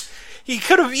whatsoever. He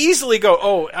could have easily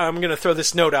I'm going to throw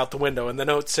this note out the window. And the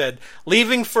note said,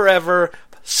 "Leaving forever,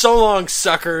 so long,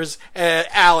 suckers,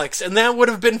 Alex." And that would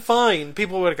have been fine.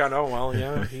 People would have gone, "Oh, well,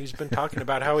 yeah, he's been talking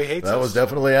about how he hates us." That was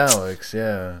definitely Alex,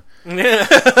 yeah.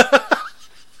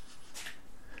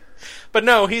 But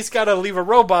no, he's got to leave a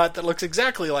robot that looks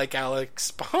exactly like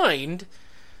Alex behind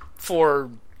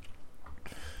for...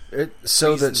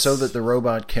 so that the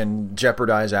robot can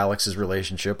jeopardize Alex's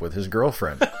relationship with his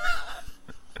girlfriend.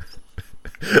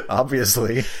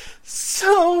 Obviously.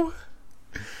 So,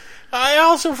 I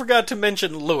also forgot to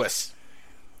mention Lewis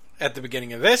at the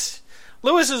beginning of this.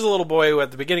 Lewis is a little boy who at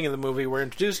the beginning of the movie we're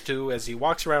introduced to as he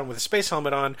walks around with a space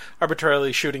helmet on,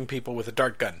 arbitrarily shooting people with a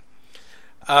dart gun.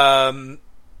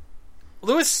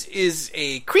 Lewis is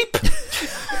a creep.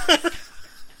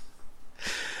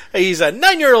 He's a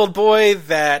 9-year-old boy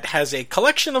that has a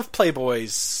collection of Playboys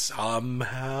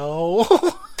somehow.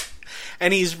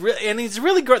 And he's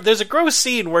really there's a gross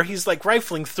scene where he's like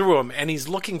rifling through them and he's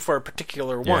looking for a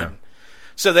particular one.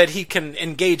 so that he can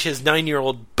engage his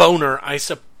 9-year-old boner, I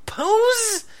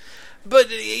suppose. But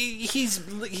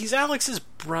he's Alex's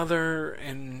brother,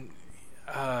 and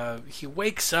he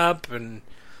wakes up and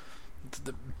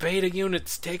the beta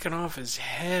unit's taken off his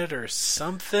head or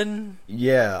something.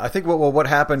 Yeah, I think what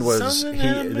happened was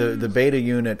the beta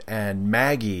unit and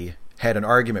Maggie had an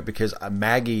argument because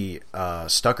Maggie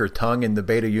stuck her tongue in the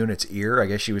beta unit's ear. I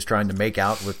guess she was trying to make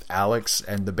out with Alex,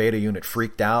 and the beta unit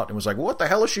freaked out and was like, "What the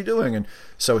hell is she doing?" And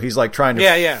so he's like trying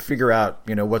to figure out,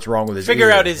 what's wrong with his ear.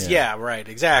 Figure out his right,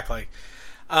 exactly.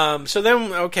 So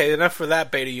then, okay, enough for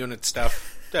that beta unit stuff.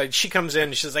 She comes in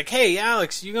and she's like, "Hey,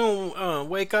 Alex, you gonna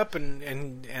wake up?"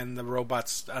 And the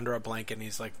robot's under a blanket, and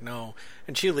he's like, "No."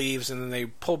 And she leaves, and then they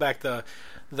pull back the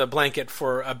blanket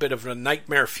for a bit of a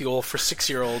nightmare fuel for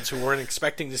 6-year-olds who weren't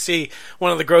expecting to see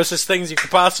one of the grossest things you could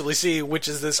possibly see, which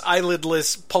is this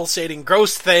eyelidless, pulsating,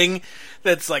 gross thing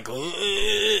that's like,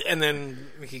 and then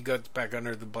he goes back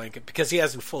under the blanket because he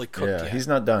hasn't fully cooked yet. He's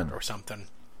not done. Or something.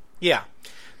 Yeah.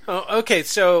 Oh, okay,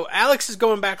 so Alex is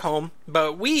going back home,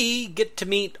 but we get to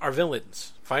meet our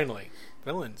villains, finally.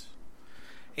 Villains.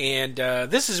 And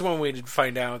this is when we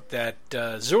find out that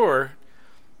Zur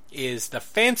is the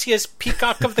fanciest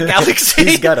peacock of the galaxy.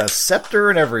 He's got a scepter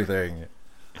and everything.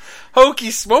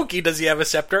 Hokey smokey, does he have a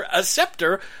scepter? A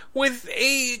scepter with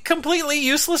a completely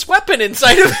useless weapon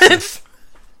inside of it.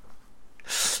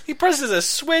 He presses a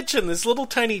switch and this little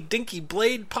tiny dinky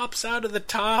blade pops out of the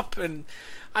top, and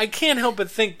I can't help but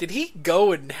think, did he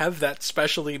go and have that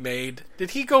specially made?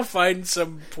 Did he go find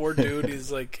some poor dude?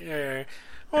 He's like, I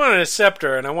want a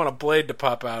scepter and I want a blade to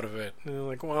pop out of it. And they're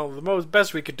like, well, the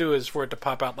best we could do is for it to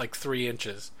pop out like 3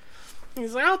 inches.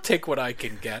 He's like, I'll take what I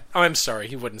can get. Oh, I'm sorry,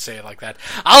 he wouldn't say it like that.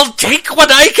 I'll take what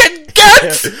I can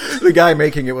get! The guy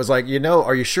making it was like,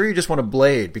 are you sure you just want a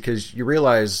blade? Because you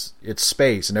realize it's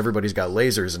space and everybody's got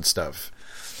lasers and stuff.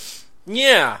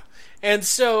 Yeah. And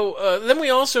so then we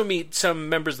also meet some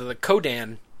members of the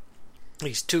Kodan.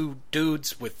 These 2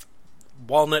 dudes with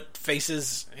walnut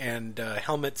faces and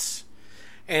helmets.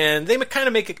 And they kind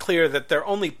of make it clear that they're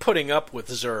only putting up with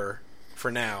Zur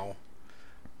for now.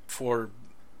 For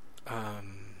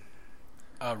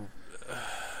a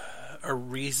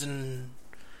reason,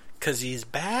 because he's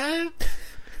bad?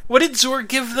 What did Zur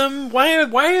give them? Why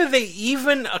are they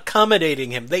even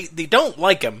accommodating him? They don't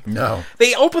like him. No.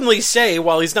 They openly say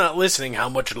while he's not listening, how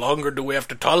much longer do we have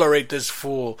to tolerate this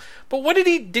fool? But what did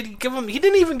he give him? He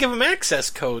didn't even give him access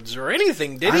codes or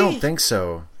anything, did he? I don't think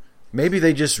so. Maybe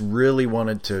they just really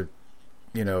wanted to,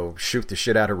 shoot the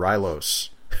shit out of Rylos.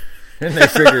 And they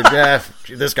figured,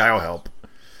 this guy will help.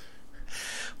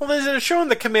 Well, they're showing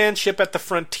the command ship at the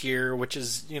frontier, which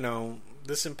is,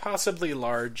 this impossibly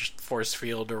large force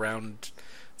field around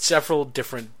several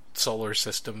different solar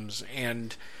systems,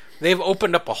 and they've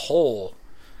opened up a hole,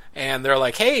 and they're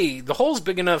like, hey, the hole's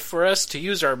big enough for us to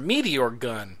use our meteor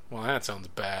gun. Well, that sounds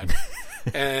bad.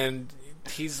 And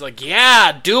he's like,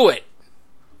 yeah, do it.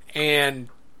 And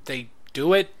they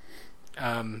do it.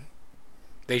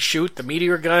 They shoot the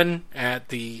meteor gun at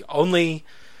the only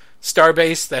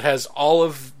starbase that has all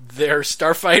of their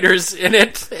starfighters in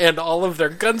it and all of their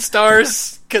gun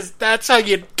stars, because that's how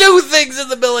you do things in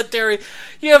the military.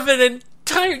 You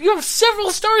have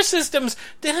several star systems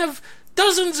that have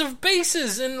dozens of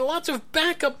bases and lots of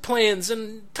backup plans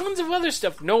and tons of other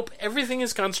stuff. Nope, everything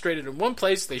is concentrated in one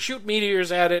place. They shoot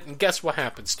meteors at it, and guess what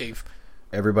happens, Steve?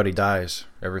 Everybody dies.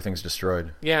 Everything's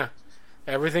destroyed. Yeah,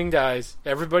 everything dies.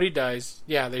 Everybody dies.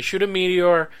 Yeah, they shoot a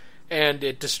meteor, and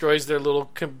it destroys their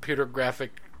little computer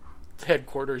graphic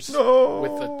headquarters with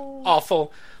an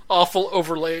awful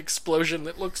overlay explosion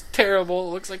that looks terrible.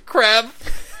 It looks like crap.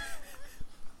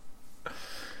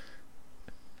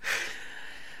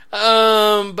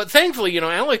 But thankfully,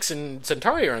 Alex and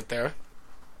Centauri aren't there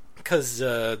because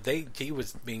he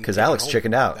was being, because Alex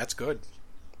chickened out. That's good.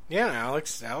 Yeah,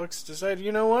 Alex decided,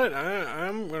 you know what,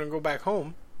 I'm going to go back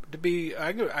home to be.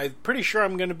 I'm pretty sure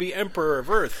I'm going to be Emperor of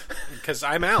Earth because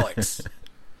I'm Alex.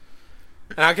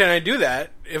 How can I do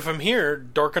that if I'm here,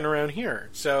 dorking around here?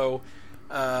 So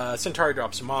Centauri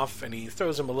drops him off, and he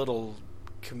throws him a little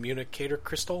communicator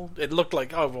crystal. It looked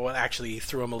like, actually, he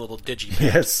threw him a little digipad.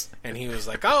 Yes. And he was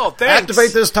like, oh, thanks.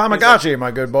 Activate this Tamagotchi,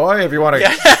 my good boy, if you want to...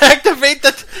 Yeah, activate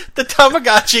the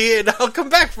Tamagotchi, and I'll come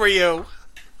back for you.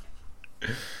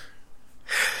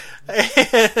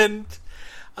 And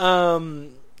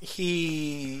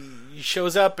he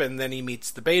shows up, and then he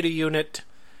meets the beta unit.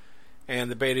 And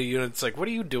the beta unit's like, what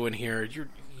are you doing here? You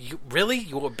really?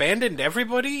 You abandoned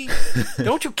everybody?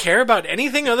 Don't you care about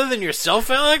anything other than yourself,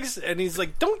 Alex? And he's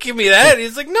like, don't give me that.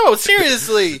 He's like, no,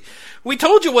 seriously. We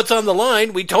told you what's on the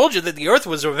line. We told you that the Earth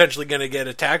was eventually going to get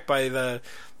attacked by the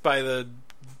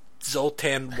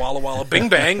Zoltan Walla Walla Bing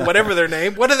Bang, whatever their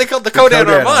name. What are they called? The Kodan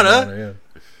Armada. Yeah.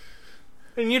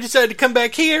 And you decided to come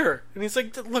back here. And he's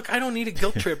like, look, I don't need a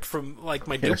guilt trip from, like,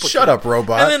 my duplicate. Shut up,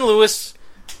 robot. And then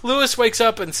Lewis wakes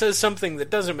up and says something that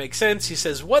doesn't make sense. He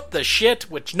says, what the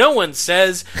shit, which no one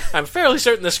says. I'm fairly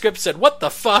certain the script said, what the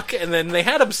fuck? And then they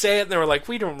had him say it, and they were like,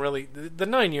 we don't really... The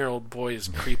 9-year-old boy is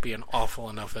creepy and awful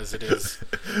enough as it is.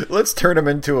 Let's turn him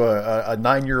into a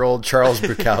 9-year-old Charles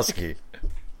Bukowski.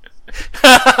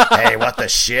 Hey, what the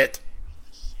shit?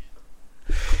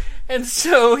 And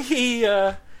so he...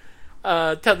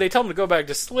 they tell him to go back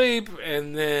to sleep,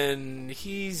 and then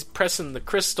he's pressing the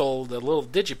crystal, the little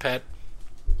digipet,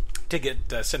 to get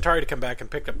Centauri to come back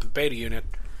and pick up the beta unit.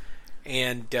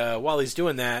 And while he's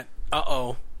doing that,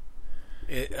 while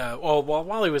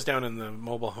he was down in the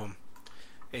mobile home,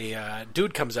 a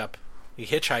dude comes up. He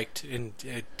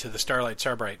hitchhiked to the Starlight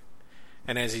Starbright,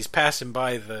 and as he's passing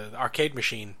by the arcade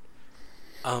machine,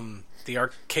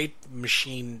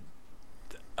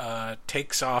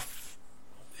 takes off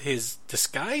his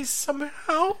disguise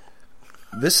somehow.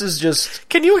 This is just...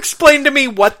 Can you explain to me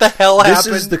what the hell happened?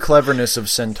 This is the cleverness of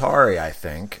Centauri, I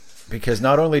think, because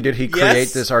not only did he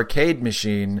create this arcade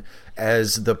machine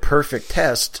as the perfect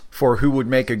test for who would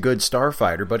make a good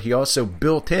starfighter, but he also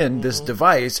built in this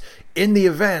device in the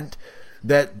event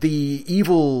that the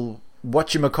evil...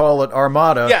 whatchamacallit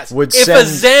Armada would send... If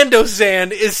a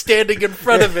Zandozan is standing in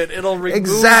front of it, it'll remove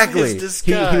his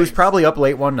disguise. He was probably up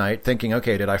late one night thinking,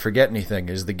 okay, did I forget anything?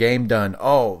 Is the game done?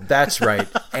 Oh, that's right.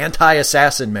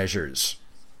 Anti-assassin measures.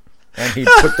 And he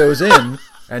put those in,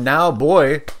 and now,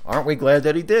 boy, aren't we glad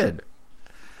that he did.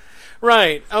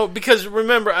 Right. Oh, because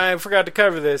remember, I forgot to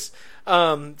cover this.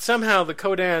 Somehow the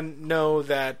Kodan know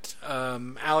that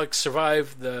Alex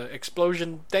survived the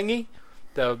explosion thingy.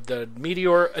 The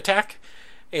meteor attack,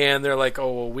 and they're like,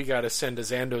 oh, well, we gotta send a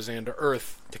Zandozan to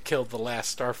Earth to kill the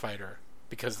last Starfighter,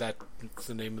 because that's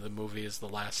the name of the movie, is The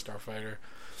Last Starfighter.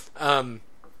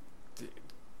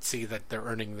 See that they're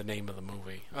earning the name of the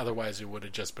movie. Otherwise it would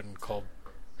have just been called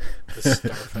The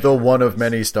Starfighter. The one of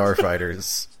many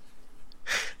Starfighters.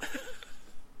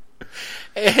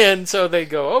 And so they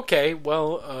go, okay,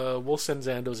 well, we'll send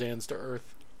Zandozans to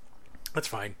Earth. That's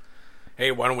fine. Hey,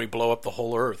 why don't we blow up the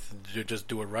whole Earth? Just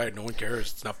do it right. No one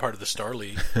cares. It's not part of the Star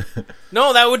League.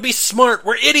 No, that would be smart.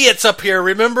 We're idiots up here,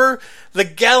 remember? The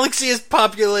galaxy is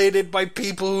populated by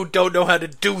people who don't know how to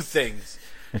do things.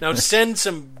 Now send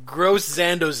some gross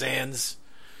Zandozans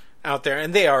out there.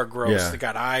 And they are gross. Yeah. They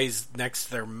got eyes next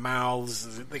to their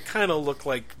mouths. They kind of look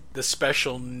like the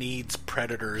special needs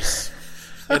predators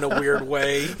in a weird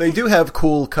way. They do have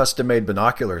cool custom-made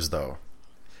binoculars, though.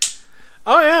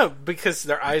 Oh, yeah, because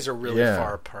their eyes are really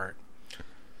far apart.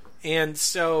 And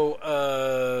so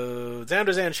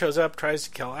Zandozan shows up, tries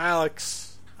to kill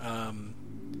Alex,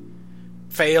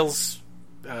 fails.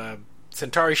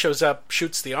 Centauri shows up,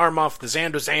 shoots the arm off the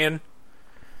Zandozan,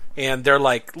 and they're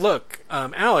like, look,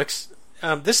 Alex,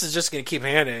 this is just going to keep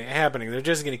happening. They're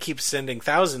just going to keep sending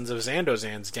thousands of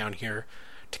Zandozans down here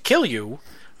to kill you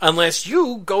unless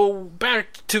you go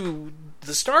back to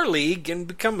the Star League and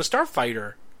become a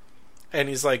starfighter. And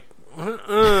he's like,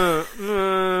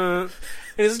 and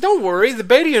he says, don't worry, the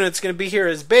beta unit's going to be here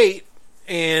as bait,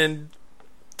 and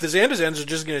the Zandozans are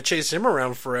just going to chase him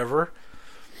around forever.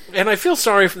 And I feel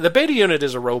sorry for the beta unit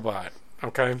is a robot,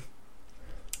 okay?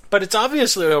 But it's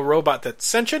obviously a robot that's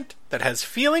sentient, that has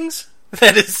feelings,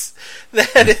 that is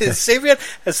sapient,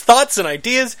 has thoughts and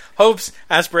ideas, hopes,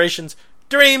 aspirations,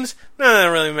 dreams. None of that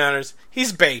really matters.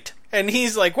 He's bait. And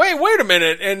he's like, wait a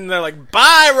minute. And they're like,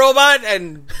 bye, robot.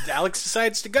 And Alex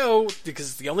decides to go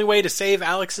because it's the only way to save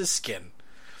Alex's skin,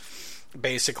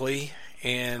 basically.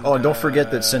 And don't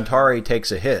forget that Centauri takes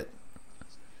a hit.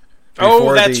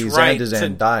 Before that's the right.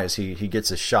 Zandozan dies, he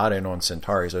gets a shot in on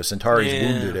Centauri. So Centauri's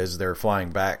wounded as they're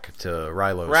flying back to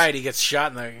Rylos. Right, he gets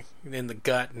shot in the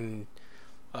gut, and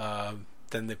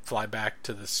then they fly back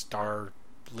to the Star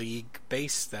League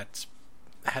base that's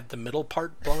had the middle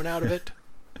part blown out of it.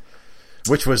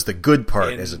 Which was the good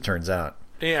part, as it turns out.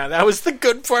 Yeah, that was the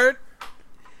good part.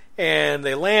 And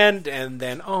they land, and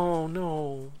then, oh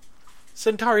no,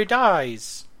 Centauri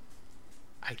dies.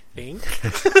 I think.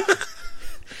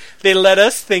 They let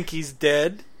us think he's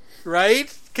dead,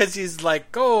 right? Because he's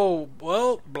like, oh,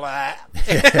 well, blah.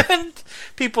 And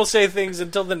people say things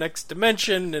until the next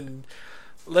dimension, and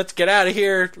let's get out of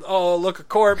here. Oh, look, a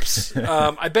corpse.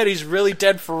 I bet he's really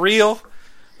dead for real.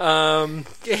 And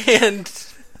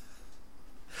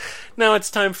now it's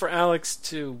time for Alex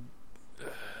to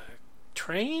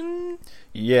train.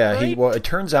 Yeah, right? it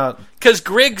turns out because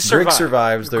Grigg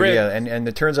survives. And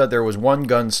it turns out there was one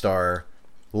Gunstar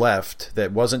left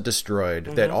that wasn't destroyed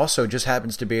that also just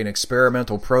happens to be an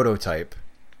experimental prototype.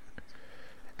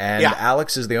 And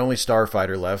Alex is the only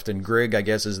starfighter left, and Grig, I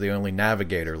guess, is the only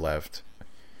navigator left.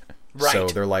 Right. So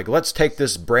they're like, let's take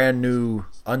this brand new,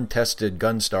 untested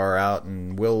Gunstar out,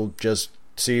 and we'll just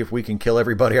see if we can kill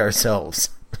everybody ourselves.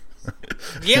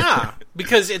 Yeah,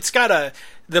 because it's got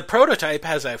the prototype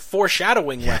has a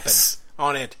foreshadowing weapon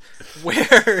on it,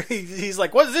 where he's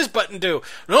like, what does this button do?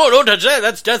 No, don't touch that,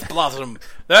 that's Death Blossom.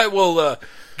 That will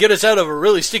get us out of a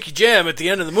really sticky jam at the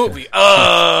end of the movie.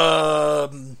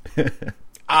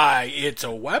 It's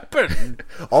a weapon.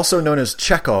 Also known as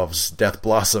Chekhov's Death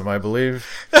Blossom, I believe.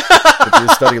 If you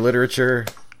study literature.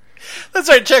 That's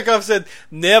right, Chekhov said,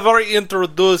 never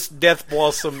introduce Death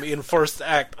Blossom in first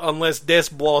act unless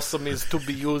Death Blossom is to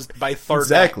be used by third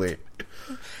exactly.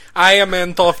 act. I am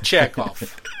Anton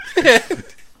Chekhov.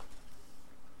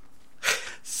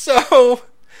 So,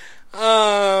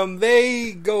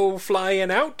 they go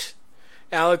flying out.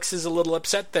 Alex is a little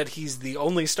upset that he's the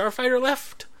only starfighter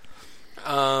left.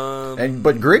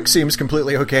 But Grig seems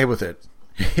completely okay with it.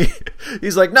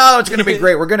 He's like, no, it's going to be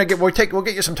great. We'll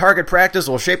get you some target practice.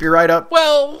 We'll shape you right up.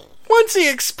 Well, once he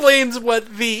explains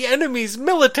what the enemy's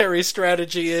military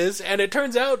strategy is, and it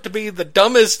turns out to be the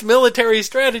dumbest military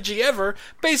strategy ever,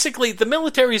 basically the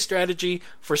military strategy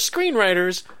for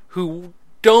screenwriters who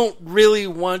don't really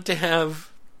want to have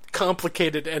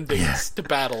complicated endings to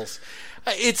battles.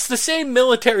 It's the same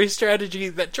military strategy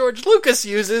that George Lucas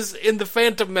uses in The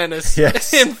Phantom Menace.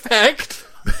 Yes. In fact,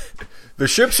 the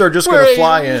ships are just going to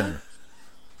fly in.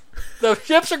 The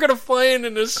ships are going to fly in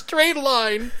a straight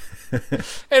line.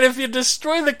 And if you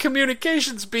destroy the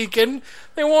communications beacon,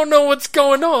 they won't know what's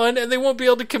going on, and they won't be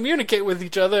able to communicate with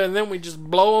each other, and then we just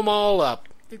blow them all up.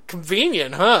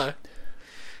 Convenient, huh?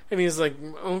 And he's like,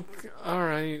 oh, all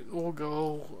right, we'll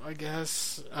go, I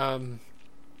guess.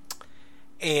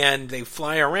 And they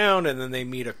fly around, and then they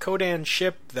meet a Kodan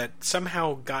ship that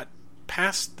somehow got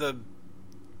past the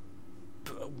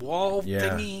wall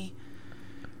thingy,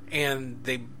 and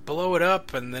they blow it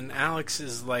up, and then Alex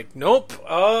is like, nope,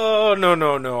 oh,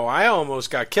 no, I almost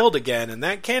got killed again, and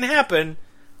that can't happen.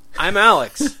 I'm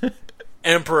Alex,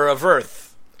 Emperor of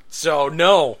Earth. So,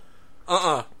 no,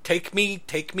 take me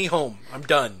home. I'm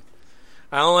done.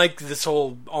 I don't like this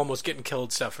whole almost getting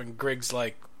killed stuff, and Grig's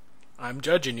like, I'm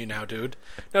judging you now, dude.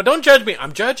 No, don't judge me.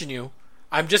 I'm judging you.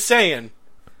 I'm just saying,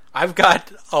 I've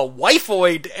got a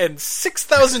wifeoid and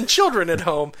 6,000 children at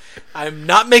home. I'm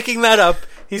not making that up.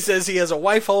 He says he has a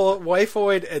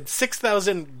wifeoid and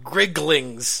 6,000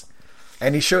 Griglings.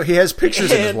 And he has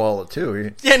pictures in his wallet,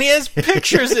 too. And he has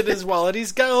pictures in his wallet.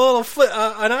 He's got a little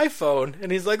an iPhone.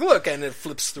 And he's like, look, and it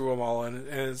flips through them all. And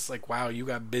it's like, wow, you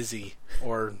got busy.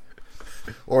 Or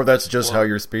that's just how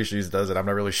your species does it. I'm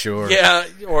not really sure. Yeah,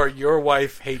 or your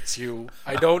wife hates you.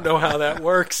 I don't know how that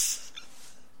works.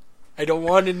 I don't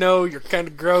want to know. You're kind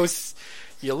of gross.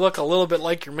 You look a little bit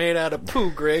like you're made out of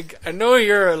poo, Grig. I know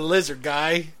you're a lizard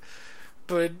guy,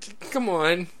 but come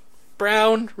on.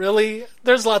 Brown, really?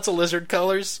 There's lots of lizard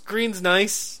colors. Green's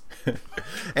nice.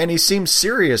 And he seems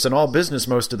serious in all business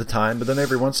most of the time, but then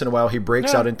every once in a while he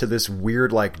breaks out into this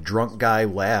weird, like, drunk guy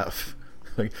laugh.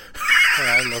 Like,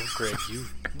 I love Grig.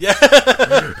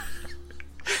 Yeah.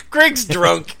 Grig's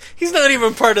drunk. He's not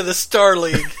even part of the Star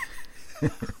League.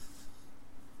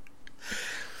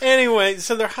 Anyway,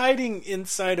 so they're hiding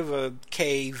inside of a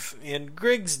cave, and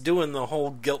Grig's doing the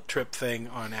whole guilt trip thing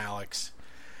on Alex.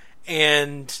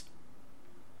 And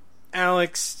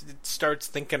Alex starts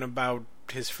thinking about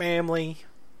his family,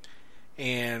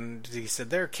 and he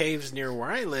said, there are caves near where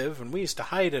I live, and we used to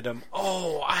hide at them.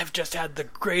 Oh, I've just had the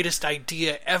greatest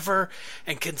idea ever,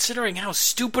 and considering how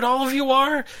stupid all of you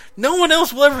are, no one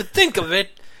else will ever think of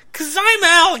it, because I'm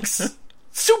Alex,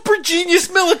 super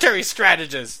genius military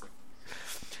strategist.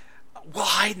 We'll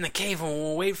hide in the cave, and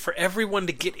we'll wait for everyone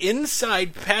to get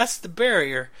inside past the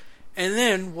barrier, and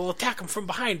then we'll attack them from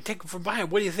behind, take them from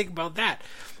behind. What do you think about that?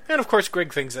 And of course,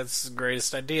 Grig thinks that's the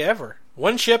greatest idea ever.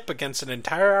 One ship against an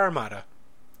entire armada.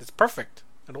 It's perfect.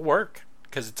 It'll work.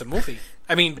 Because it's a movie.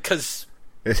 I mean, because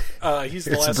he's the last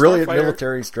It's a brilliant Starfighter.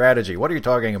 military strategy. What are you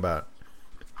talking about?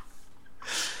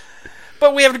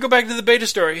 But we have to go back to the Beta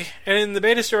story. And in the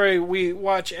Beta story, we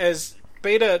watch as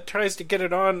Beta tries to get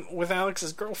it on with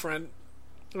Alex's girlfriend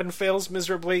and fails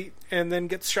miserably and then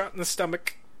gets shot in the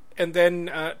stomach and then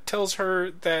tells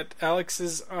her that Alex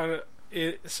is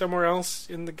somewhere else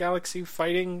in the galaxy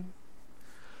fighting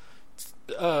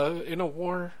in a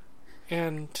war,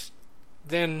 and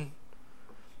then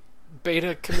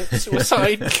Beta commits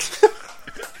suicide.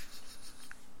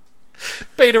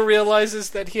 Beta realizes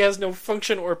that he has no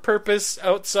function or purpose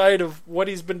outside of what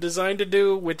he's been designed to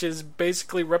do, which is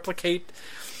basically replicate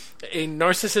a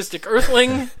narcissistic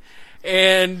Earthling,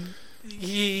 and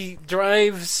he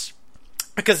drives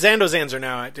because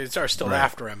Xandozans are still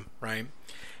after him, right?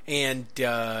 And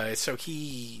so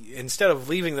he, instead of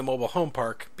leaving the mobile home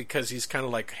park, because he's kind of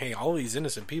like, hey, all these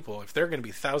innocent people, if there are going to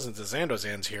be thousands of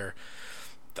Xandozans here,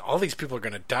 all these people are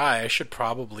going to die. I should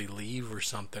probably leave or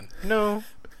something. No.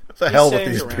 What the hell with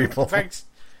these people? In fact,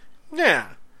 yeah.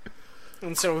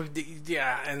 And so,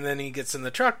 and then he gets in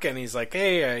the truck and he's like,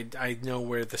 hey, I know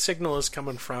where the signal is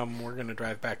coming from. We're going to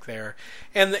drive back there.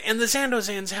 And the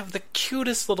Xandozans have the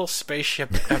cutest little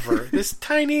spaceship ever. This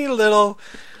tiny little...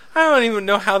 I don't even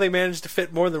know how they managed to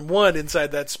fit more than one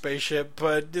inside that spaceship,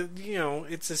 but,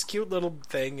 it's this cute little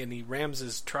thing, and he rams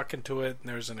his truck into it,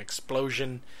 and there's an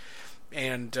explosion.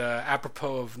 And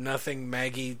apropos of nothing,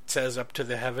 Maggie says up to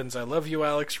the heavens, I love you,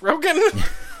 Alex Rogan.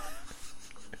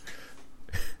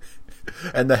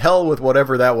 And the hell with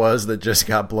whatever that was that just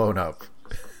got blown up.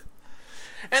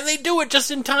 And they do it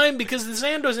just in time because the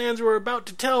Xandozans were about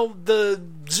to tell the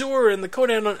Zur and the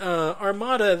Kodan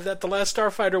Armada that the last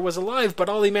Starfighter was alive, but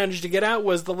all he managed to get out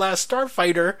was the last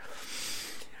Starfighter.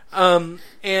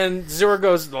 And Zur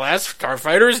goes, the last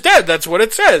Starfighter is dead. That's what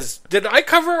it says. Did I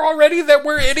cover already that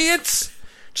we're idiots?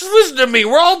 Just listen to me.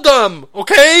 We're all dumb,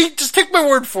 okay? Just take my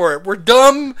word for it. We're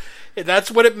dumb. And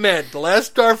that's what it meant. The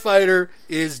last Starfighter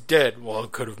is dead. Well,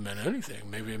 it could have meant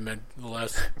anything. Maybe it meant the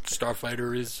last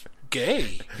Starfighter is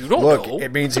gay. You don't know.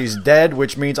 It means he's dead,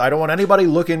 which means I don't want anybody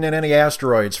looking at any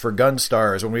asteroids for gun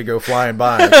stars when we go flying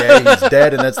by, okay? He's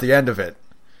dead, and that's the end of it.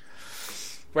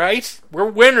 Right? We're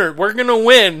winner. We're gonna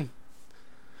win.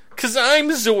 'Cause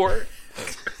I'm Zor.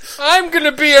 I'm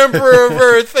gonna be Emperor of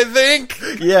Earth, I think.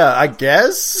 Yeah, I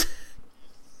guess.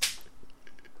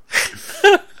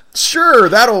 Sure,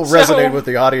 that'll resonate with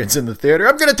the audience in the theater.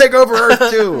 I'm gonna take over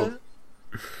Earth, too.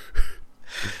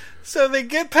 So they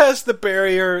get past the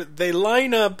barrier, they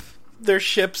line up their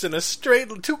ships in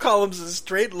two columns in a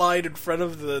straight line in front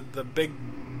of the big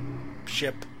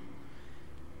ship.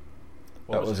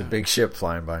 That was a big ship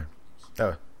flying by.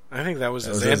 Oh. I think that was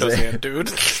a Xandozan, dude.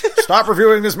 Stop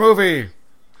reviewing this movie!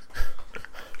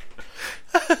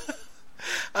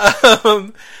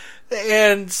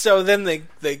 And so then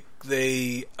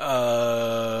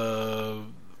oh,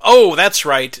 that's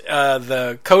right,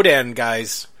 the Kodan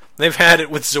guys. They've had it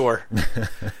with Zor.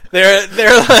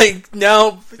 They're like,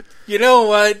 no, you know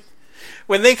what?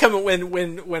 When they come,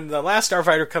 when the last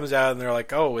Starfighter comes out, and they're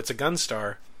like, oh, it's a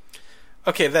Gunstar.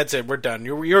 Okay, that's it. We're done.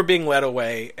 You're being led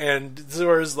away. And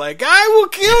Zor's like, I will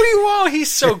kill you all.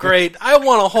 He's so great. I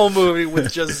want a whole movie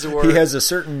with just Zor. He has a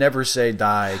certain never say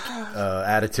die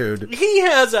attitude. He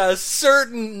has a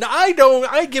certain,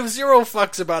 I give zero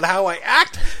fucks about how I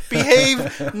act,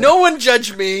 behave. No one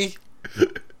judge me.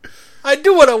 I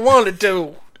do what I want to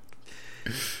do.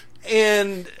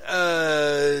 And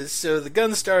so the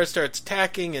Gunstar starts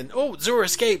attacking, and Zor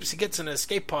escapes. He gets in an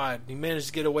escape pod. He manages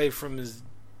to get away from his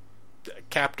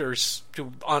captors,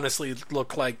 who honestly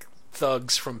look like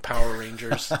thugs from Power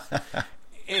Rangers.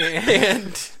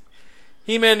 And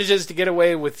he manages to get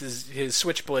away with his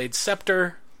Switchblade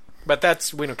scepter.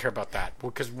 But we don't care about that,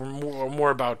 because we're more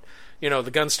about, the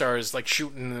Gunstar is like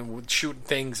shooting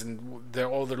things, and they're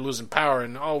losing power,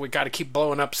 and we got to keep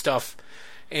blowing up stuff.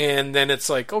 And then it's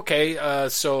like, okay,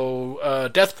 so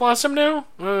Death Blossom now?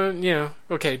 Yeah,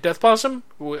 okay, Death Blossom?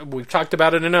 We've talked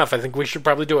about it enough. I think we should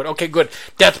probably do it. Okay, good.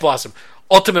 Death Blossom.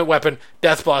 Ultimate weapon,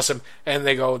 Death Blossom. And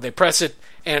they press it,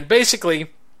 and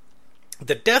basically,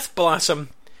 the Death Blossom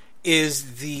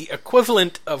is the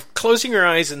equivalent of closing your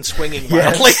eyes and swinging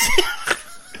wildly.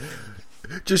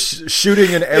 Just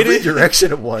shooting in every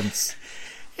direction at once.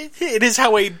 It is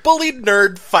how a bullied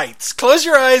nerd fights. Close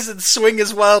your eyes and swing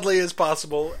as wildly as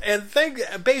possible. And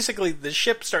basically, the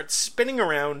ship starts spinning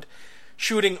around,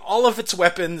 shooting all of its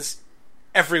weapons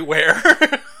everywhere.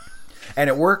 And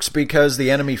it works because the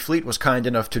enemy fleet was kind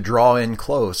enough to draw in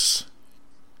close.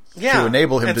 Yeah, to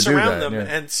enable him to do that. Them.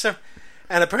 Yeah.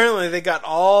 And apparently they got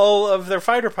all of their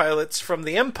fighter pilots from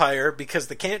the Empire because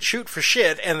they can't shoot for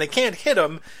shit and they can't hit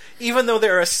them, even though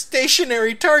they're a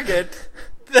stationary target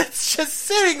that's just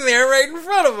sitting there right in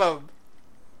front of them.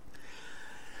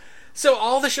 So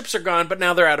all the ships are gone, but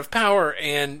now they're out of power,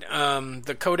 and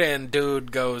the Kodan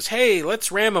dude goes, hey,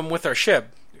 let's ram them with our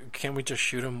ship. Can't we just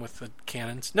shoot them with the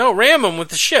cannons? No, ram them with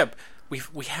the ship.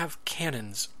 We have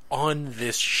cannons on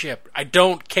this ship. I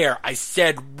don't care. I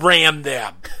said ram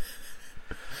them.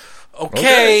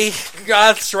 Okay,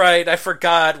 that's right. I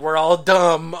forgot. We're all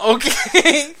dumb.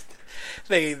 Okay.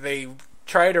 They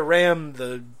try to ram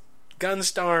the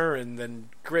Gunstar, and then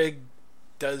Greg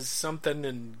does something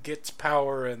and gets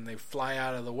power, and they fly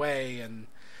out of the way, and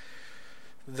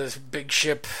this big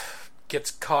ship gets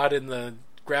caught in the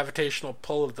gravitational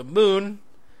pull of the moon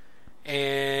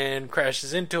and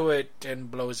crashes into it and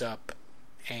blows up,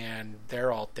 and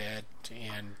they're all dead,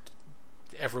 and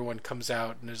everyone comes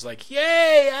out and is like,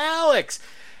 "Yay, Alex!"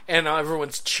 And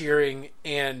everyone's cheering,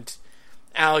 and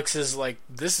Alex is like,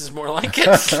 "This is more like it."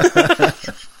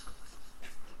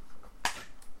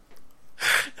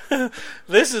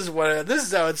 This is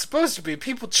how it's supposed to be.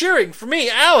 People cheering for me,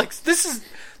 Alex. This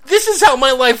is how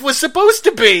my life was supposed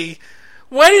to be.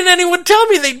 Why didn't anyone tell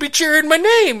me they'd be cheering my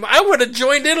name? I would have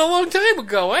joined in a long time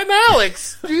ago. I'm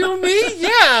Alex. Do you know me?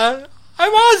 Yeah.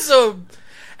 I'm awesome.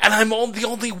 And I'm the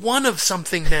only one of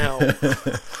something now.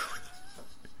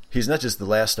 He's not just the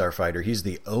last Starfighter, he's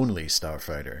the only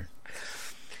Starfighter.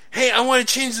 Hey, I want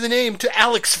to change the name to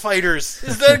Alex Fighters.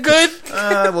 Is that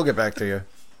good? We'll get back to you.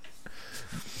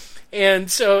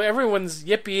 And so everyone's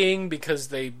yippieing because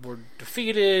they were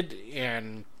defeated,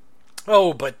 and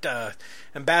but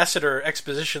Ambassador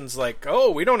Exposition's like,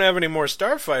 we don't have any more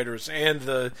Starfighters,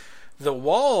 and the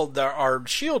wall, our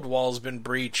shield wall's been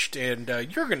breached, and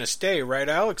you're going to stay, right,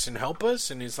 Alex, and help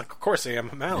us? And he's like, of course I am.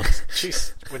 I'm Alex.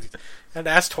 Jeez. Had to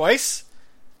ask twice?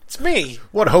 It's me.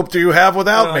 What hope do you have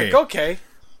without me? Like, okay.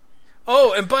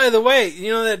 Oh, and by the way,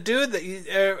 you know that dude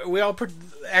that we all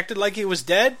acted like he was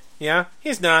dead? Yeah,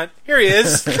 he's not. Here he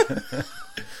is.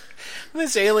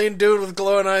 This alien dude with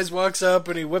glowing eyes walks up,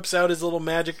 and he whips out his little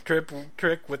magic trick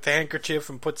with the handkerchief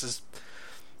and puts his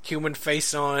human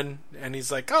face on, and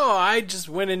he's like, I just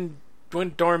went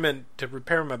dormant to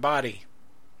repair my body.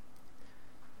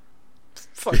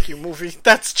 Fuck you, movie.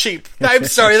 That's cheap. I'm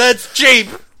sorry, that's cheap.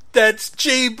 That's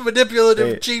cheap,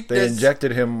 manipulative cheapness. They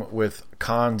injected him with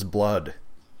Khan's blood,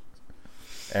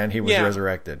 and he was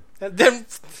resurrected. And then,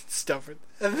 stuff it.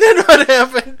 And then what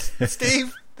happened,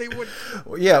 Steve? They would.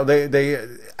 Yeah, they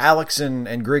Alex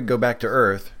and Grig go back to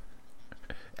Earth,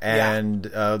 and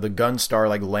the Gunstar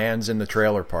lands in the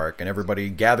trailer park, and everybody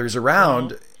gathers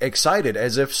around, excited,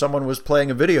 as if someone was playing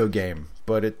a video game.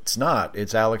 But it's not.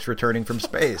 It's Alex returning from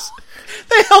space.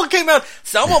 The hell came out?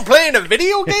 Someone playing a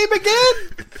video game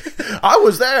again? I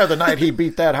was there the night he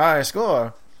beat that high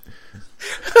score.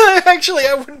 Actually,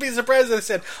 I wouldn't be surprised if they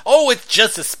said, it's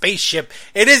just a spaceship.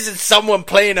 It isn't someone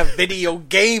playing a video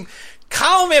game.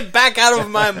 Call me back out of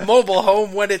my mobile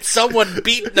home when it's someone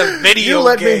beating a video game. You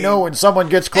let me know when someone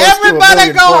gets close Everybody to 1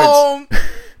 million go points. home.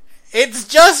 It's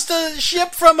just a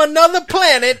ship from another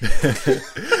planet.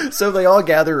 So they all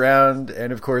gather around,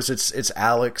 and of course it's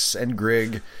Alex and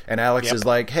Grig, and Alex is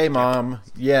like, "Hey, Mom,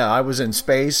 I was in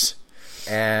space,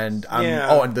 and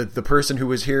and the person who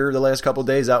was here the last couple of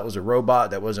days, that was a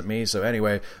robot, that wasn't me. So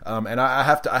anyway, and I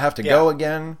have to go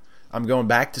again. I'm going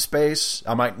back to space.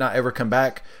 I might not ever come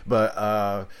back, but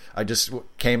I just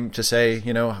came to say,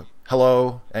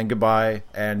 hello and goodbye,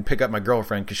 and pick up my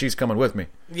girlfriend because she's coming with me."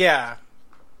 Yeah.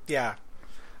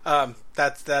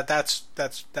 That's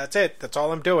it. That's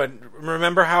all I'm doing.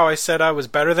 Remember how I said I was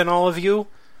better than all of you?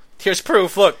 Here's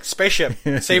proof. Look, spaceship,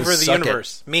 savior of the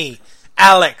universe. Me,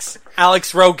 Alex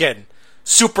Rogan,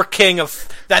 super king of.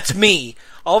 That's me.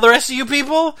 All the rest of you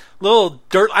people, little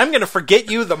dirt. I'm gonna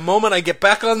forget you the moment I get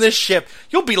back on this ship.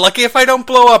 You'll be lucky if I don't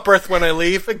blow up Earth when I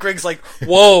leave. And Greg's like,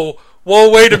 whoa,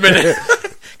 wait a minute.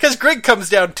 Because Greg comes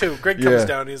down too. Greg comes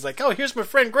down. He's like, here's my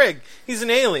friend Greg. He's an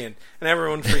alien. And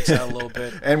everyone freaks out a little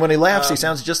bit. And when he laughs, he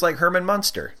sounds just like Herman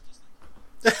Munster.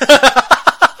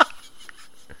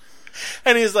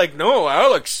 And he's like, no,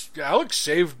 Alex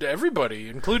saved everybody,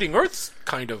 including Earth's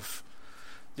kind of.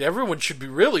 Everyone should be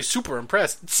really super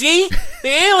impressed. See? The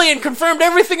alien confirmed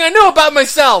everything I know about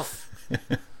myself.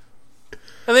 And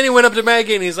then he went up to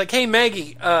Maggie and he's like, hey,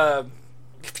 Maggie,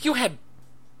 if you had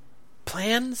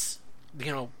plans,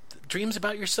 dreams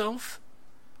about yourself,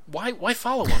 why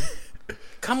follow them?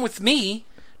 Come with me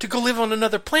to go live on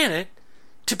another planet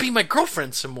to be my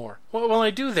girlfriend some more. What will I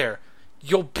do there?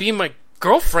 You'll be my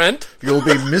girlfriend. You'll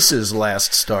be Mrs.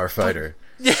 Last Starfighter.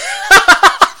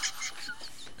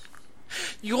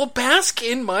 You'll bask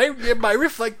in my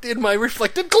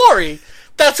reflected glory.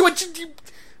 That's what you.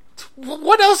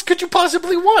 What else could you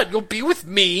possibly want? You'll be with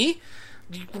me.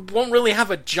 You won't really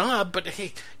have a job, but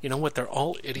hey, you know what? They're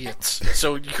all idiots.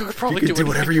 So you could probably do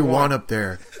whatever you want up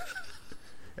there.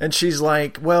 And she's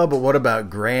like, well, but what about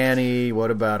Granny?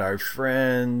 What about our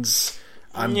friends?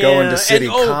 I'm going to City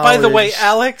College. By the way,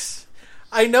 Alex,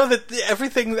 I know that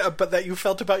everything that you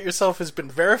felt about yourself has been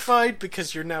verified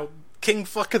because you're now king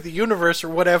fuck of the universe or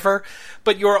whatever.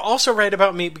 But you're also right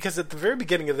about me because at the very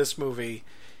beginning of this movie,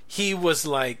 he was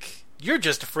like, you're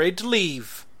just afraid to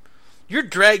leave.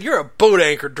 You're a boat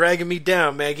anchor dragging me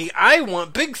down, Maggie. I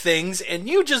want big things, and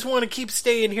you just want to keep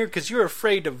staying here because you're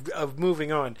afraid of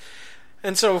moving on.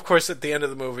 And so, of course, at the end of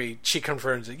the movie, she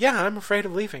confirms it. Yeah, I'm afraid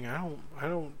of leaving. I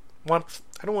don't want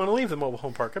to leave the mobile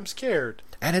home park. I'm scared.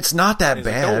 And it's not that bad,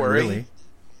 like, don't worry. really.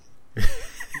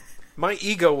 My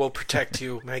ego will protect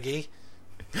you, Maggie.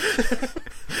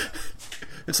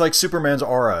 It's like Superman's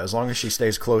aura. As long as she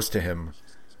stays close to him,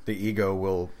 the ego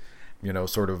will,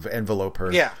 sort of envelope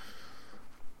her. Yeah.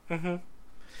 Mm-hmm.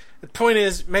 The point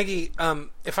is, Maggie,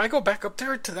 if I go back up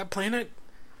there to that planet,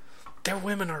 their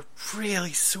women are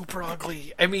really super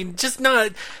ugly. I mean, just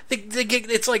not... They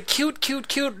get, it's like cute,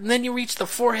 and then you reach the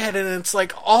forehead and it's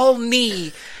like all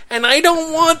knee. And I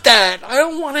don't want that. I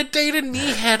don't want to date a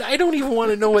knee head. I don't even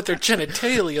want to know what their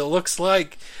genitalia looks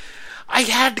like. I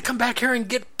had to come back here and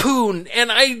get Poon, and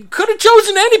I could have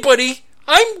chosen anybody.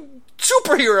 I'm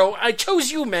superhero. I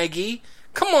chose you, Maggie.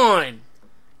 Come on.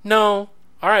 No.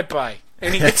 All right, bye.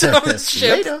 And he gets on the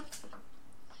ship. Later.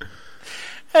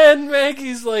 And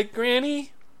Maggie's like,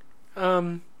 Granny,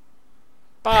 bye.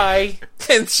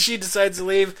 And she decides to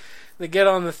leave. They get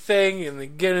on the thing, and they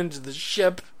get into the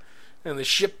ship, and the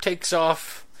ship takes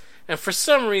off. And for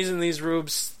some reason, these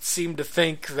rubes seem to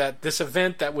think that this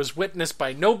event that was witnessed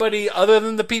by nobody other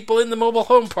than the people in the mobile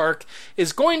home park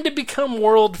is going to become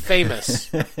world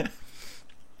famous.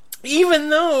 Even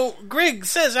though Grigg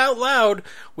says out loud,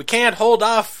 we can't hold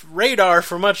off radar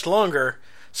for much longer.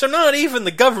 So not even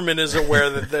the government is aware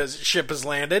that the ship has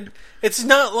landed. It's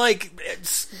not like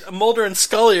Mulder and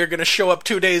Scully are going to show up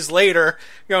 2 days later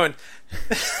going...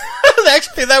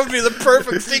 Actually, that would be the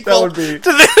perfect sequel to this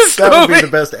movie. That would be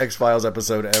the best X-Files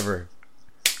episode ever.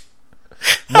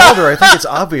 Mulder, I think it's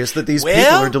obvious that these people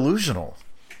are delusional.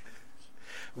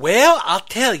 Well, I'll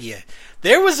tell you.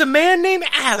 There was a man named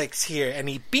Alex here, and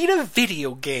he beat a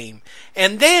video game.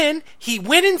 And then he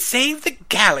went and saved the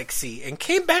galaxy and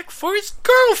came back for his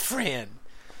girlfriend.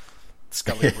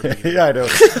 Scully repeated. Yeah, I know.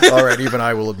 All right, even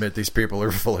I will admit these people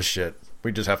are full of shit.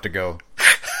 We just have to go.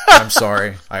 I'm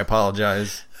sorry. I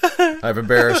apologize. I've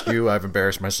embarrassed you. I've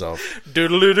embarrassed myself.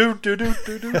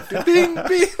 Doodle-doo-doo-doo-doo-doo-doo, bing,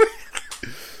 bing.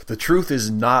 The truth is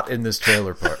not in this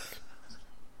trailer park.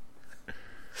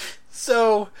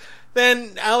 So...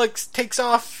 Then Alex takes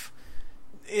off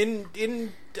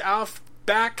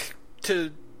back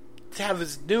to have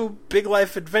his new big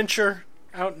life adventure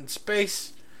out in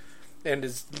space, and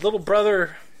his little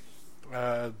brother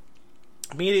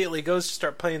immediately goes to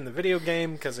start playing the video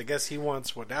game because I guess he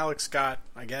wants what Alex got.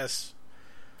 I guess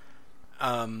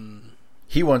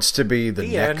he wants to be the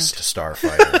next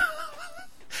Starfighter.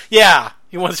 Yeah,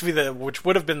 he wants to be which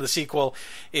would have been the sequel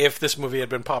if this movie had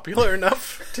been popular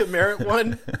enough to merit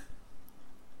one.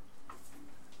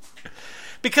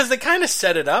 Because they kind of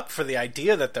set it up for the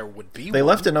idea that there would be They one.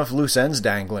 left enough loose ends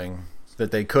dangling that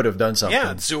they could have done something.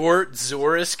 Yeah,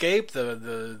 Zor escaped.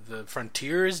 The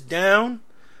frontier is down.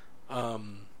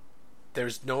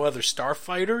 There's no other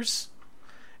Starfighters.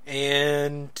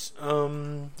 And,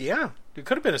 yeah, it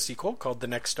could have been a sequel called The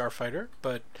Next Starfighter.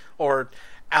 Or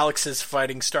Alex is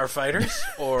Fighting Starfighters.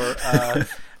 Or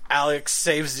Alex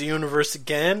Saves the Universe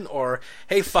Again. Or,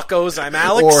 hey, fuckos, I'm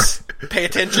Alex. Pay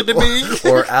attention to me.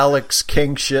 Or Alex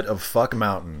King Shit of Fuck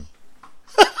Mountain.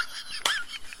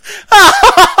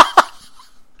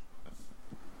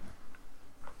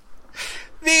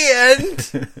 The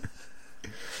end.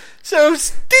 So,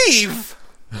 Steve,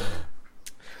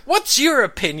 what's your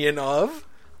opinion of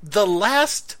The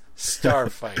Last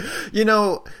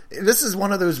Starfighter? This is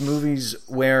one of those movies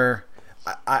where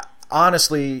I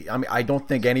honestly, I don't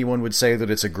think anyone would say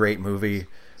that it's a great movie.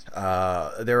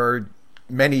 There are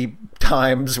many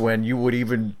times when you would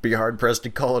even be hard pressed to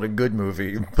call it a good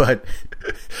movie, but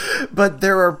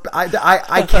there are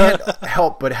I can't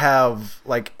help but have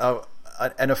like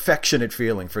an affectionate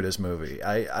feeling for this movie.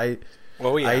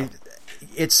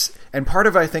 It's and part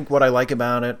of I think what I like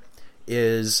about it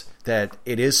is that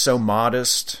it is so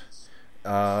modest,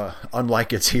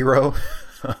 unlike its hero.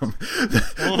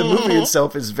 The movie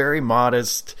itself is very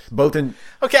modest, both in...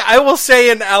 Okay, I will say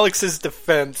in Alex's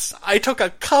defense, I took a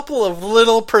couple of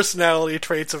little personality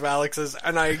traits of Alex's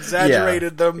and I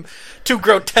exaggerated them to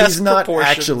grotesque He's not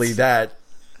proportions. actually that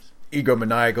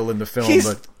egomaniacal in the film, He's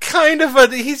but...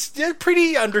 he's a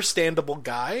pretty understandable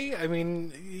guy. I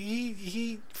mean,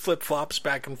 he flip-flops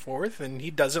back and forth, and he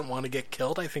doesn't want to get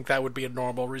killed. I think that would be a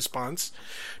normal response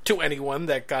to anyone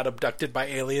that got abducted by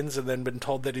aliens and then been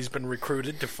told that he's been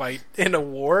recruited to fight in a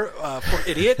war for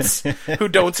idiots who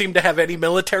don't seem to have any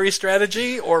military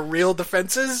strategy or real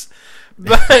defenses.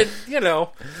 But,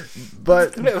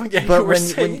 But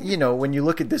when you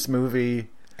look at this movie,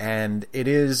 and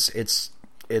it's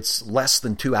it's less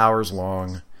than 2 hours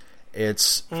long.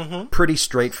 It's pretty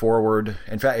straightforward.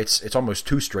 In fact, it's almost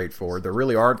too straightforward. There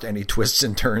really aren't any twists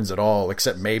and turns at all,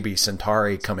 except maybe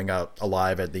Centauri coming out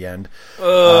alive at the end.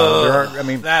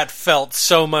 That felt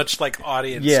so much like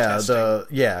audience testing.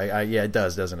 It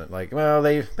does, doesn't it? Like, well,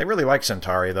 they really like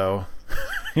Centauri though.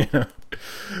 You know?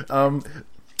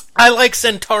 I like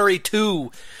Centauri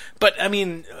too, but I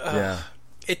mean,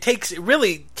 it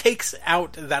really takes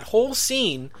out that whole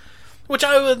scene. Which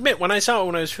I will admit, when I saw it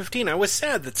when I was 15, I was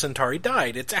sad that Centauri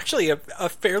died. It's actually a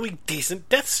fairly decent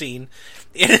death scene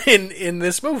in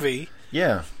this movie.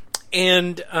 Yeah.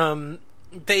 And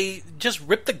they just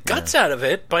ripped the guts out of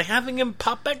it by having him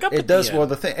pop back up. It does. Well,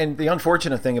 the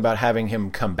unfortunate thing about having him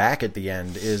come back at the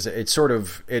end is it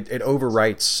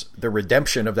overwrites the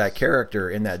redemption of that character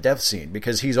in that death scene,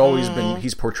 because he's always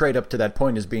he's portrayed up to that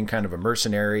point as being kind of a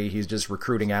mercenary. He's just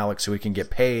recruiting Alex so he can get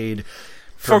paid.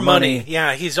 For money.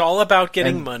 Yeah, he's all about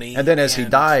getting money. And then as he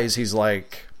dies, he's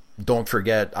like, don't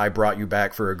forget, I brought you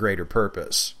back for a greater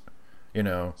purpose. You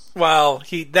know? Well,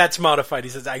 that's modified.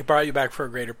 He says, I brought you back for a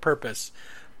greater purpose.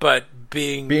 But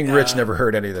being rich never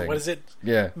hurt anything. What is it?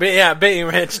 Yeah. But yeah, being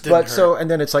rich didn't hurt. So, and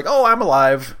then it's like, oh, I'm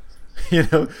alive. You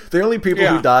know, the only people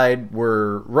who died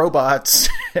were robots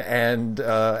and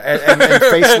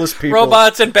faceless people.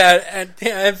 Robots and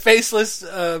faceless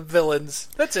villains.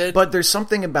 That's it. But there's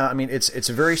something about. I mean, it's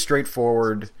very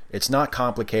straightforward. It's not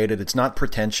complicated. It's not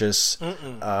pretentious.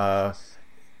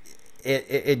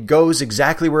 It goes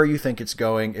exactly where you think it's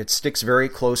going. It sticks very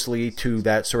closely to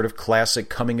that sort of classic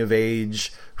coming of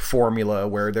age formula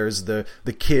where there's the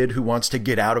kid who wants to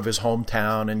get out of his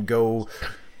hometown and go.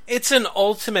 It's an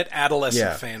ultimate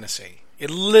adolescent fantasy.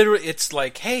 It's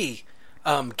like, hey,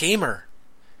 gamer,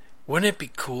 wouldn't it be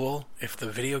cool if the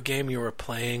video game you were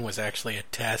playing was actually a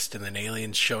test and then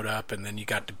aliens showed up and then you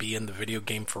got to be in the video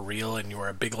game for real and you were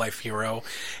a big life hero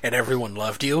and everyone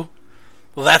loved you?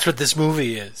 Well, that's what this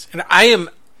movie is. And I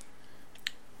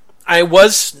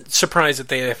was surprised that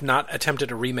they have not attempted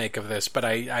a remake of this, but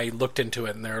I looked into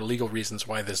it and there are legal reasons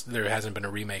why there hasn't been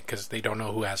a remake, because they don't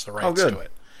know who has the rights to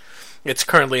it. It's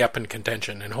currently up in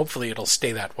contention, and hopefully it'll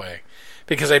stay that way.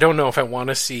 Because I don't know if I want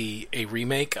to see a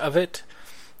remake of it,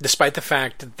 despite the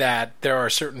fact that there are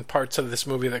certain parts of this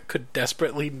movie that could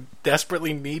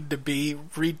desperately need to be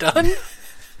redone.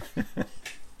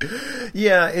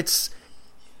 Yeah, it's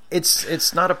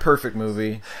not a perfect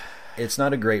movie. It's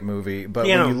not a great movie, but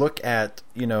when you look at,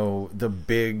 the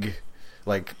big,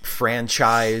 like,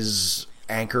 franchise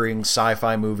anchoring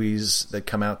sci-fi movies that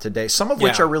come out today, some of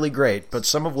which are really great, but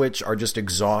some of which are just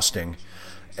exhausting.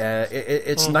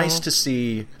 It's nice to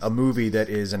see a movie that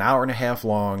is an hour and a half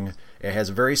long. It has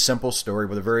a very simple story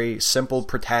with a very simple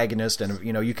protagonist, and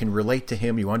you can relate to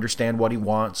him. You understand what he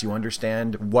wants. You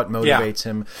understand what motivates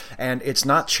him, and it's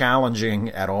not challenging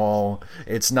at all.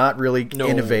 It's not really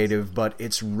innovative, but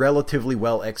it's relatively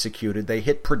well executed. They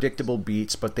hit predictable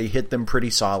beats, but they hit them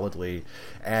pretty solidly,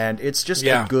 and it's just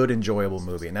a good, enjoyable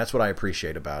movie, and that's what I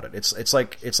appreciate about it. It's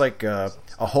like a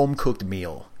home cooked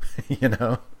meal,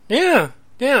 Yeah.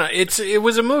 Yeah, it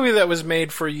was a movie that was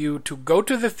made for you to go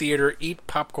to the theater, eat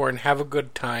popcorn, have a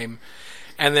good time,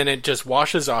 and then it just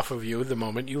washes off of you the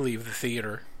moment you leave the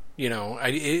theater.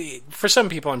 For some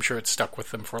people, I'm sure it stuck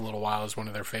with them for a little while as one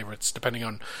of their favorites, depending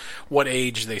on what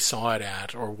age they saw it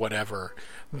at or whatever.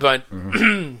 But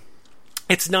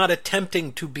it's not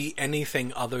attempting to be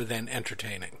anything other than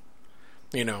entertaining.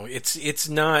 It's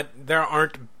not. There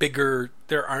aren't bigger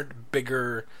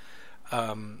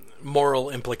moral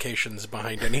implications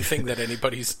behind anything that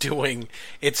anybody's doing.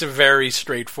 It's a very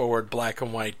straightforward black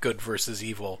and white good versus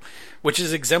evil, which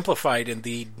is exemplified in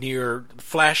the near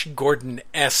Flash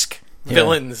Gordon-esque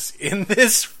villains in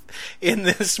this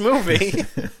movie.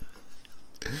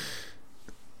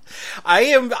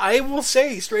 I will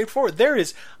say straightforward, there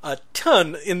is a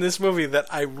ton in this movie that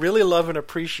I really love and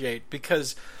appreciate,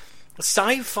 because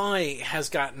sci-fi has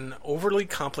gotten overly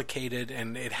complicated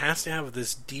and it has to have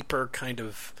this deeper kind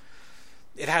of,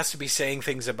 it has to be saying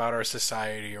things about our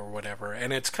society or whatever,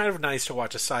 and it's kind of nice to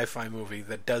watch a sci-fi movie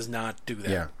that does not do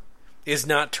that. Yeah. Is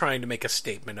not trying to make a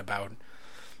statement about,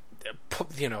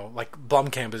 like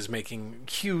Blomkamp is making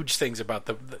huge things about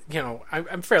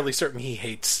I'm fairly certain he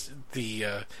hates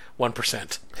the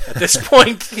 1%. At this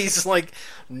point, he's like,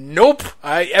 nope,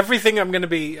 everything that I'm going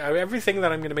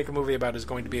to make a movie about is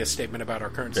going to be a statement about our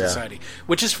current society,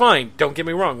 which is fine. Don't get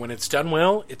me wrong. When it's done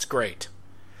well, it's great.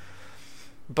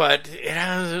 But it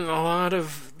has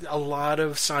a lot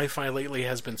of sci-fi lately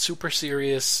has been super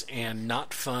serious and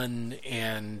not fun,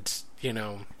 and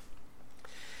and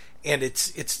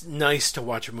it's nice to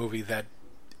watch a movie that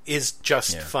is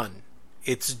just fun.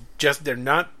 It's just, they're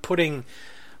not putting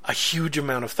a huge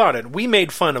amount of thought. And we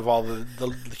made fun of all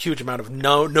the huge amount of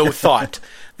no thought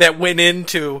that went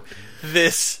into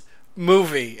this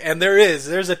movie. And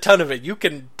there's a ton of it. You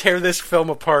can tear this film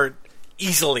apart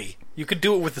easily. You could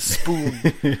do it with a spoon.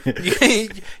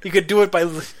 You could do it by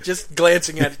just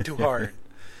glancing at it too hard.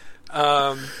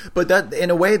 But that, in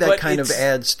a way, that kind of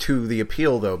adds to the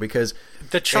appeal, though, because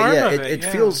the charm of it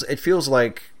feels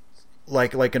like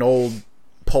an old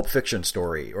Pulp Fiction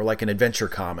story or like an adventure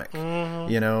comic,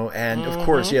 you know. And of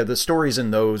course, the stories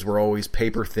in those were always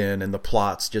paper thin, and the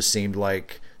plots just seemed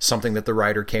like something that the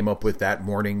writer came up with that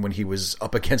morning when he was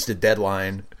up against a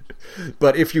deadline.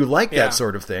 But if you like that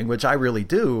sort of thing, which I really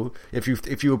do, if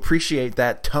you appreciate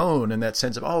that tone and that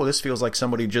sense of, oh, this feels like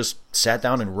somebody just sat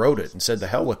down and wrote it and said, the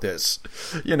hell with this,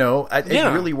 you know, it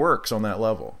really works on that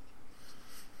level.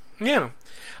 Yeah.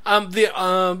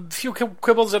 The few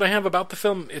quibbles that I have about the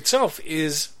film itself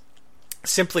is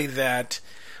simply that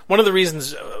one of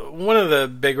the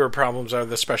bigger problems are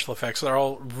the special effects. They're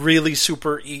all really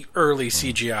super early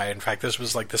CGI. In fact, this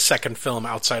was like the second film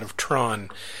outside of Tron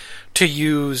to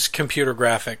use computer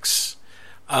graphics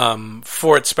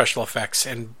for its special effects,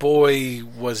 and boy,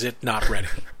 was it not ready.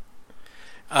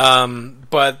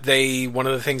 But one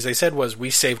of the things they said was, we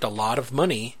saved a lot of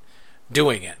money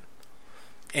doing it.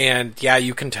 And yeah,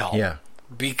 you can tell. Yeah.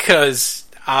 Because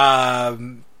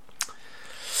the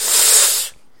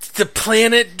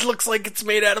planet looks like it's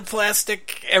made out of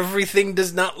plastic. Everything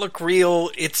does not look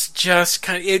real. It's just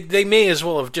they may as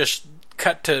well have just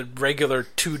cut to regular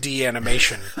 2D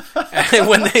animation. And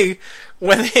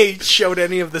when they showed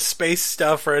any of the space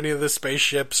stuff or any of the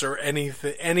spaceships or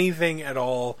anything at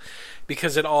all,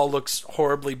 because it all looks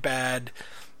horribly bad.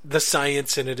 The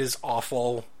science in it is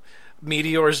awful.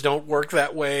 Meteors don't work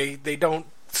that way. They don't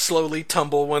slowly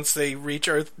tumble once they reach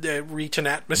Earth, reach an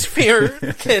atmosphere.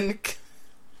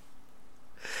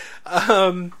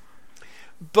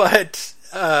 But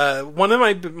one of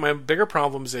my bigger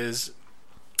problems is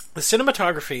the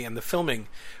cinematography and the filming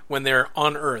when they're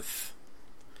on Earth.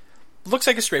 Looks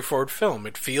like a straightforward film.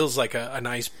 It feels like a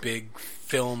nice big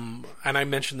film, and I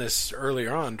mentioned this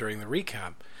earlier on during the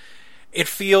recap. It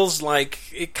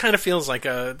kind of feels like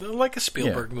a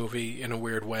Spielberg movie in a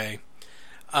weird way,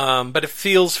 but it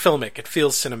feels filmic. It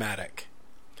feels cinematic.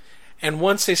 And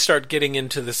once they start getting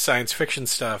into the science fiction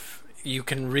stuff, you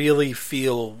can really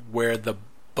feel where the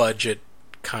budget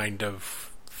kind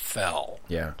of fell.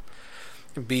 Yeah,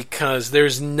 because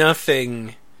there's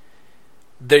nothing.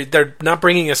 They're not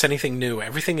bringing us anything new.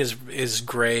 Everything is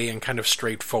gray and kind of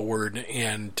straightforward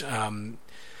and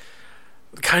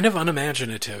kind of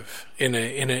unimaginative in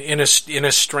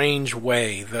a strange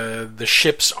way. The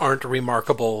ships aren't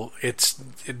remarkable.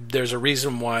 There's a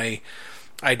reason why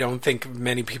I don't think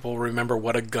many people remember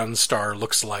what a Gunstar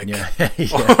looks like,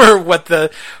 or what the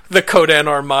Kodan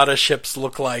Armada ships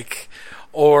look like,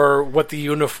 or what the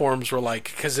uniforms were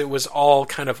like, because it was all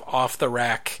kind of off the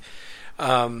rack,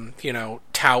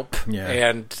 taupe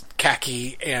and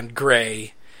khaki and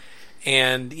gray.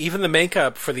 And even the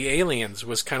makeup for the aliens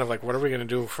was kind of like, what are we going to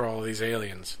do for all of these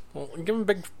aliens? Well, give them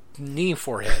big knee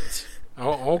foreheads.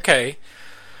 Oh, okay.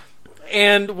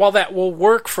 And while that will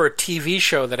work for a TV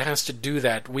show that has to do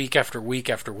that week after week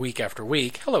after week after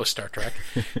week, hello, Star Trek,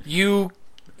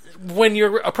 when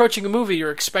you're approaching a movie,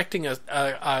 you're expecting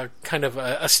a kind of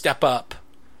a step up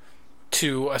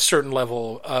to a certain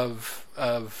level of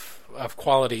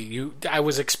quality. I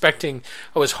was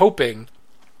hoping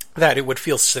that it would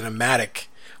feel cinematic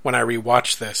when I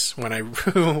rewatched this, when I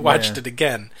watched it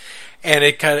again. And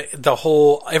it kind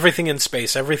of, everything in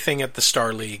space, everything at the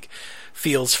Star League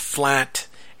feels flat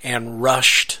and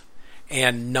rushed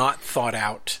and not thought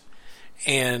out.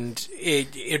 And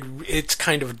it's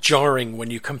kind of jarring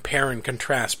when you compare and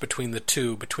contrast between the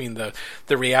two, between the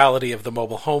reality of the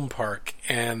mobile home park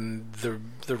and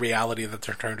the reality that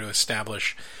they're trying to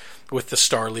establish with the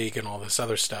Star League and all this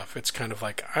other stuff. It's kind of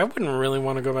like, I wouldn't really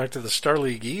want to go back to the Star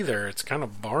League either. It's kind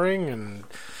of boring, and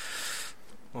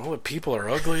all the people are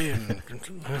ugly, and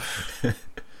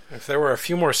if there were a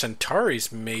few more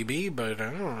Centauris, maybe, but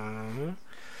I don't know.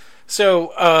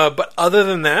 So, but other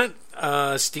than that,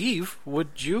 Steve, would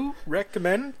you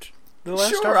recommend The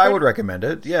Last Starfighter? Sure, I would recommend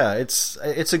it. Yeah, it's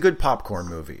a good popcorn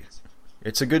movie.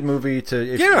 It's a good movie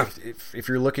if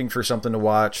you're looking for something to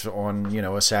watch on,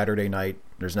 a Saturday night.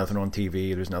 There's nothing on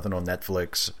TV. There's nothing on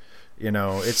Netflix.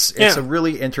 It's a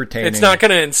really entertaining. It's not going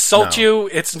to insult you.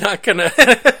 It's not going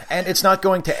to, and it's not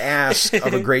going to ask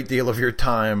of a great deal of your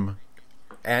time.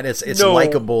 And it's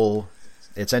likable.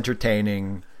 It's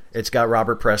entertaining. It's got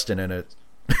Robert Preston in it.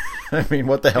 I mean,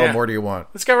 what the hell more do you want?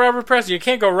 It's got Robert Preston. You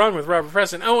can't go wrong with Robert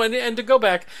Preston. Oh, and to go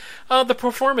back, the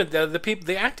performance,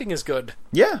 the acting is good.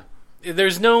 Yeah.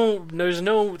 There's no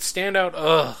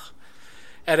standout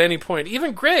at any point.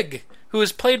 Even Greg, who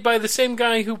is played by the same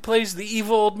guy who plays the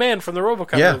evil old man from the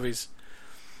RoboCop movies,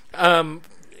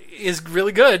 is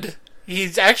really good.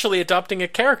 He's actually adopting a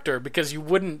character because you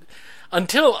wouldn't.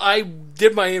 Until I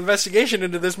did my investigation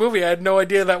into this movie, I had no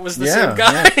idea that was the same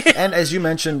guy. Yeah. And as you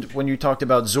mentioned when you talked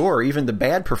about Zor, even the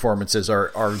bad performances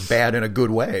are bad in a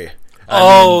good way.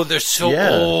 They're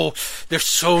so they're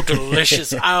so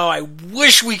delicious. I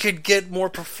wish we could get more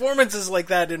performances like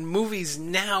that in movies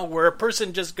now, where a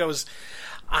person just goes,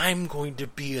 "I'm going to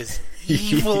be as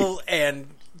evil and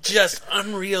just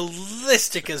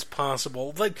unrealistic as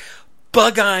possible," like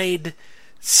bug-eyed,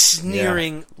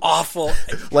 sneering, awful,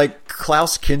 like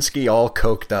Klaus Kinski, all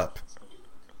coked up.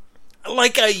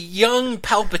 Like a young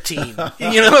Palpatine,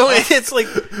 It's like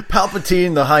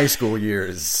Palpatine, the high school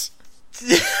years.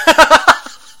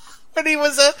 when he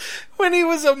was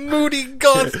a moody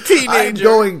goth teenager. I'm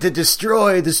going to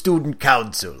destroy the student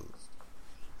council.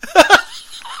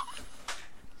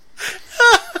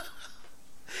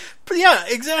 But yeah,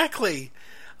 exactly.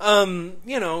 Gooey,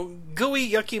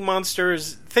 yucky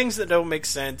monsters, things that don't make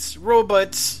sense,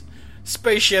 robots,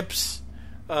 spaceships,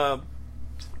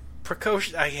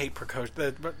 precocious. I hate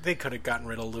precocious. They could have gotten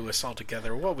rid of Lewis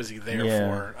altogether. What was he there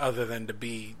for, other than to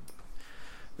be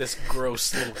this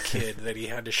gross little kid that he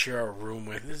had to share a room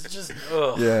with? It's just,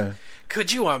 ugh. Yeah.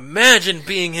 Could you imagine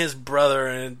being his brother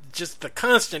and just the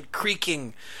constant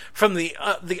creaking from the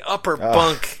upper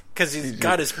bunk because he's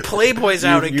got his Playboys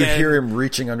out again? You hear him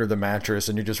reaching under the mattress,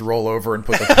 and you just roll over and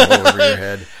put the pillow over your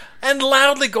head. And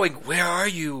loudly going, "Where are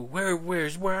you? Where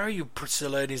are you,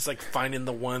 Priscilla?" And he's like finding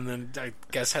the one that I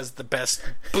guess has the best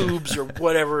boobs or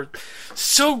whatever.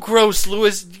 So gross,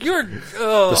 Lewis. You're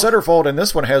the centerfold in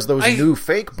this one has those new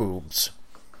fake boobs.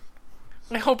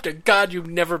 I hope to God you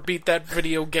never beat that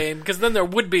video game, because then there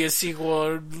would be a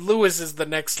sequel. Lewis is the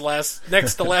next to last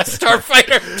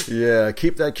Starfighter. Yeah,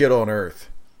 keep that kid on Earth.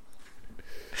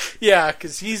 Yeah,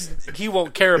 because he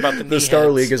won't care about the The Star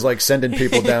League is like sending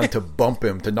people down to bump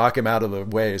him, to knock him out of the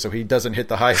way so he doesn't hit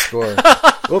the high score.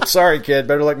 Oops, sorry, kid.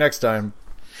 Better luck next time.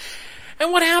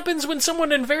 And what happens when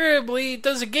someone invariably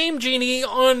does a Game Genie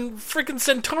on frickin'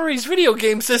 Centauri's video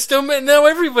game system, and now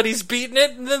everybody's beating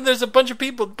it, and then there's a bunch of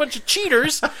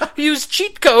cheaters who use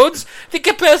cheat codes to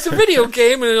get past the video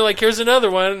game, and they're like, "Here's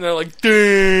another one," and they're like,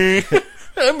 "Dang,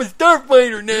 I'm a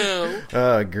Starfighter now."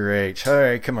 Oh, great. All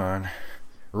right, come on.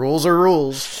 Rules are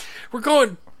rules. We're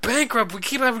going bankrupt. We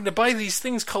keep having to buy these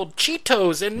things called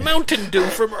Cheetos and Mountain Dew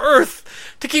from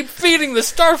Earth to keep feeding the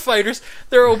Starfighters.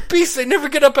 They're obese. They never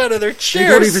get up out of their chairs.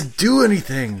 They don't even do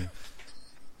anything.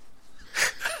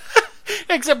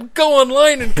 Except go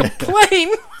online and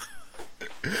complain.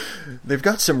 They've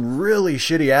got some really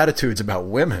shitty attitudes about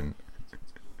women.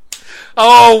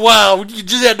 Oh, wow. You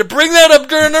just had to bring that up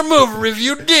during our movie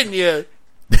review, didn't you?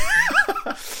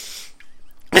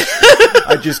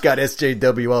 I just got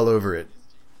SJW all over it.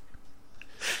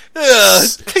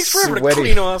 It takes forever to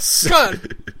clean off.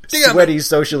 God, sweaty,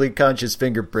 socially conscious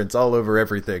fingerprints all over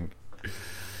everything.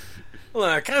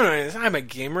 Look, I'm a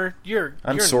gamer. You're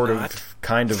sort not. of,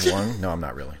 kind of one. No, I'm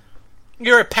not really.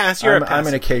 You're a pass. I'm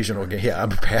an occasional gamer. Yeah,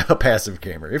 I'm a passive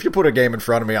gamer. If you put a game in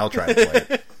front of me, I'll try to play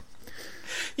it.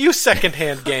 You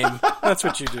secondhand game. That's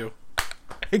what you do.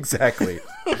 Exactly.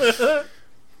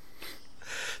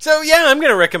 So yeah, I'm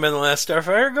going to recommend The Last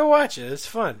Starfighter. Go watch it. It's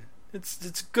fun.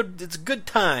 It's good. It's a good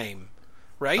time,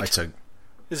 right?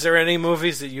 Is there any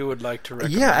movies that you would like to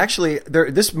recommend? Yeah, actually,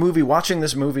 watching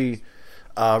this movie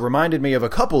reminded me of a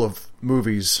couple of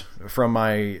movies from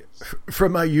my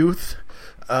youth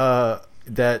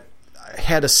that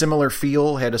had a similar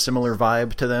feel, had a similar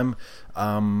vibe to them.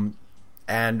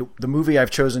 And the movie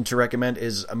I've chosen to recommend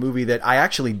is a movie that I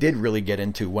actually did really get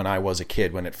into when I was a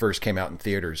kid, when it first came out in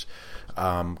theaters,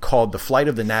 called The Flight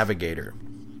of the Navigator.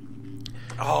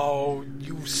 Oh,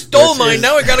 you stole mine.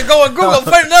 Now I gotta go on Google and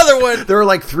find another one. There are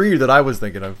like 3 that I was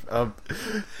thinking of.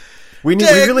 We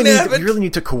really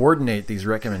need to coordinate these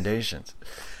recommendations.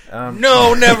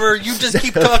 No, never. You just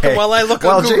keep talking while I look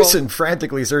on Google. While Jason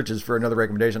frantically searches for another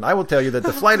recommendation, I will tell you that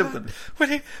The Flight of the...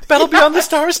 Wait, Battle Beyond the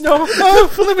Stars? No.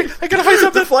 Let me... I gotta find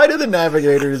something. The Flight of the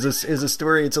Navigator is a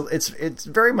story. It's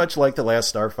very much like The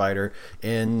Last Starfighter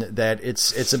in that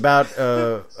it's about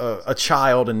a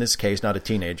child, in this case, not a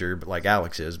teenager, but like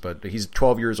Alex is, but he's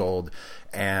 12 years old,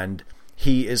 and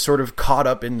he is sort of caught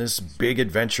up in this big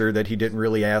adventure that he didn't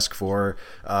really ask for.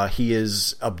 He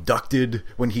is abducted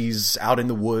when he's out in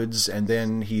the woods, and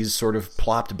then he's sort of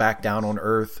plopped back down on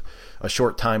Earth a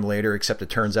short time later, except it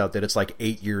turns out that it's like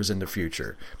 8 years in the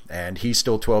future. And he's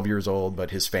still 12 years old, but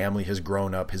his family has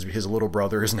grown up. His little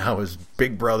brother is now his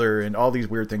big brother, and all these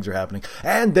weird things are happening.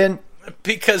 And then...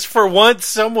 Because for once,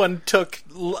 someone took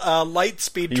light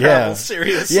speed travel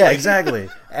seriously. Yeah, exactly.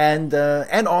 And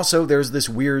also there's this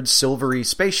weird silvery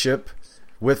spaceship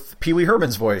with Pee Wee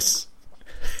Herman's voice.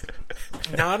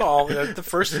 Not all. The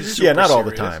first is super not all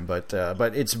serious. the time, but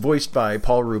it's voiced by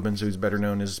Paul Rubens, who's better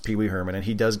known as Pee Wee Herman, and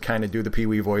he does kind of do the Pee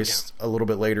Wee voice a little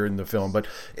bit later in the film. But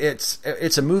it's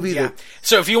a movie that...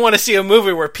 So if you want to see a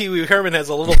movie where Pee Wee Herman has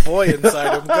a little boy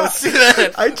inside him, go see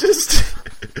that.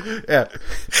 Yeah.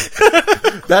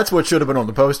 That's what should have been on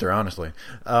the poster, honestly.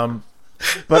 But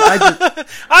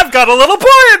I've got a little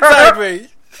boy inside me.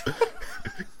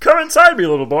 Come inside me,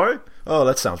 little boy. Oh,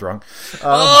 that sounds wrong.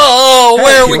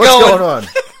 Where are we what's going? going on?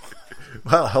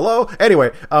 Well, hello?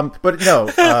 Anyway, but no.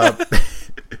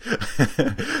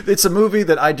 It's a movie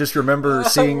that I just remember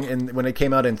seeing when it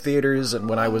came out in theaters and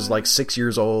when I was like 6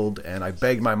 years old, and I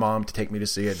begged my mom to take me to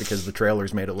see it because the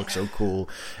trailers made it look so cool,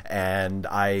 and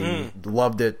I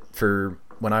loved it for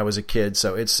when I was a kid.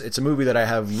 So it's a movie that I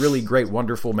have really great,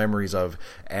 wonderful memories of,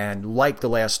 and like The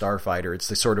Last Starfighter, it's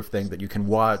the sort of thing that you can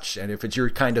watch, and if it's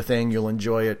your kind of thing, you'll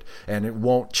enjoy it, and it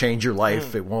won't change your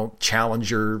life, it won't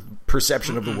challenge your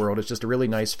perception of the world. It's just a really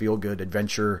nice, feel-good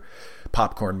adventure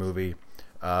popcorn movie.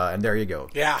 And there you go.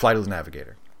 Yeah. Flight of the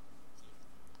Navigator.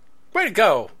 Way to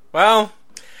go. Well,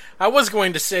 I was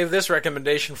going to save this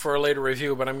recommendation for a later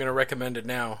review, but I'm going to recommend it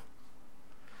now.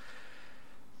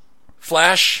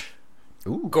 Flash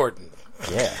Gordon.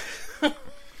 Yeah.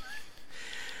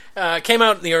 Came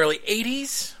out in the early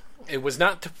 80s. It was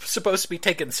not supposed to be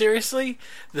taken seriously.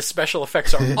 The special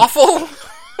effects are awful.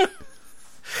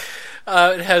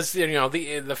 It has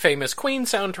the famous Queen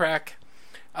soundtrack.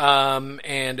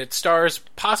 And it stars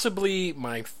possibly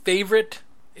my favorite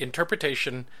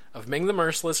interpretation of Ming the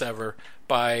Merciless ever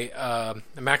by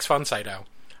Max von Sydow.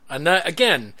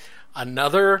 Again,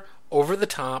 another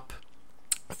over-the-top,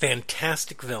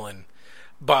 fantastic villain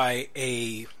by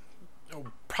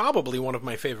probably one of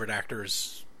my favorite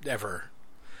actors ever.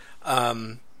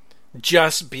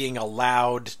 Just being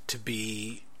allowed to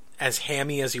be as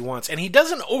hammy as he wants. And he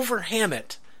doesn't over-ham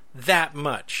it that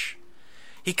much.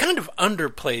 He kind of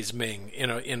underplays Ming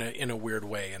in a weird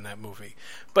way in that movie,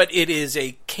 but it is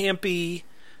a campy,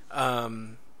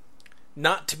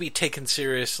 not to be taken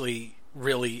seriously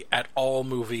really at all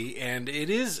movie, and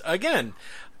it is again,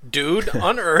 dude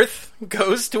on Earth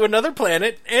goes to another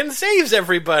planet and saves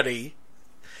everybody.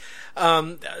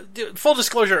 Full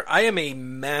disclosure, I am a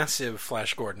massive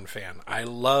Flash Gordon fan. I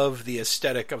love the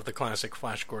aesthetic of the classic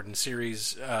Flash Gordon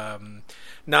series,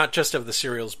 not just of the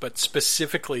serials, but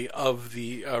specifically of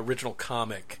the original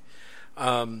comic.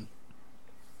 And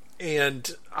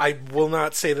I will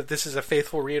not say that this is a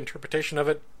faithful reinterpretation of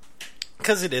it,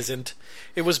 because it isn't.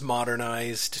 It was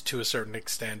modernized to a certain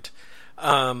extent.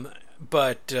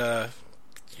 But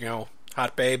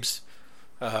hot babes,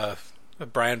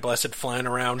 Brian Blessed flying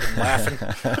around and laughing.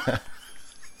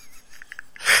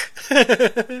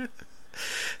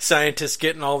 Scientists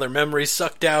getting all their memories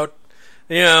sucked out.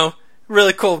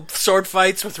 Really cool sword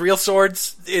fights with real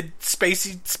swords in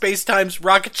space-time's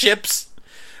rocket ships.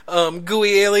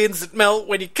 Gooey aliens that melt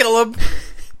when you kill them.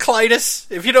 Clytus.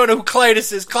 If you don't know who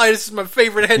Clytus is my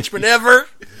favorite henchman ever.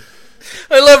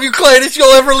 I love you, Clytus.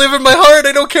 You'll ever live in my heart.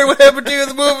 I don't care what happened to you in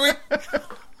the movie.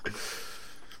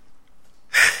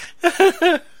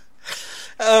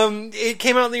 It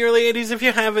came out in the early 80s. If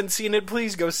you haven't seen it,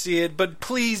 please go see it. But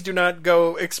please do not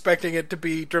go expecting it to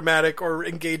be dramatic or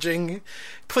engaging.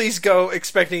 Please go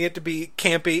expecting it to be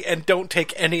campy, and don't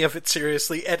take any of it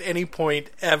seriously at any point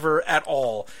ever at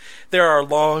all. There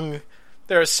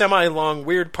are semi-long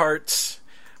weird parts.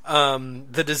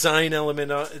 The design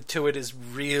element to it is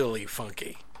really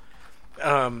funky.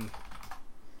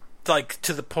 Like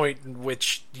to the point in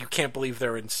which you can't believe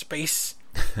they're in space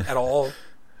at all.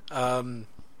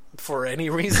 For any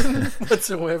reason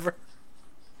whatsoever.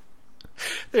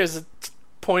 There's a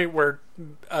point where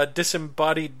a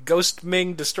disembodied ghost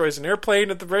Ming destroys an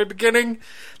airplane at the very beginning.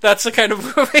 That's the kind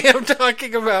of movie I'm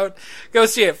talking about. Go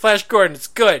see it. Flash Gordon. It's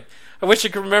good. I wish I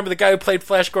could remember the guy who played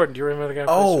Flash Gordon. Do you remember the guy who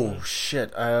played Flash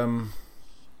Gordon? Shit.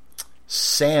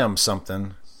 Sam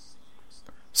something.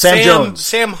 Sam Jones.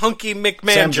 Sam Hunky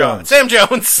McMahon Sam Jones. Jones. Sam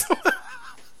Jones.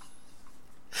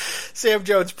 Sam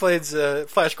Jones plays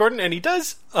Flash Gordon, and he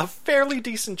does a fairly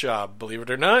decent job, believe it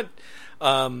or not.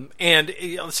 And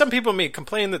some people may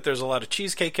complain that there's a lot of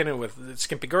cheesecake in it with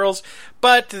skimpy girls,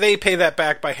 but they pay that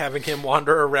back by having him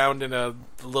wander around in a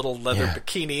little leather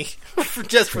bikini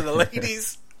just for the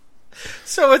ladies.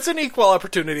 So it's an equal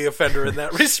opportunity offender in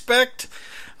that respect.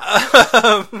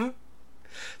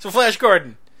 So Flash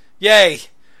Gordon, yay!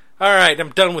 All right, I'm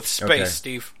done with space,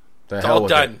 Steve. It's all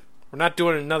done. We're not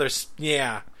doing another.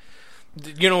 Yeah,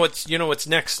 you know what's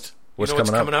next. What's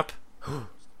coming up?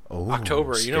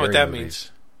 October. You know what that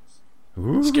movies.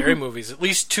 means? Scary movies. At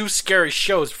least 2 scary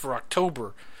shows for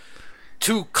October.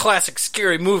 2 classic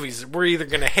scary movies that we're either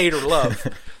going to hate or love.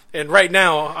 And right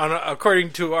now,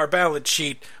 according to our balance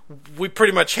sheet, we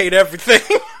pretty much hate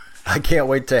everything. I can't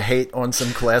wait to hate on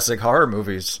some classic horror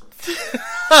movies.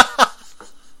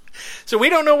 So we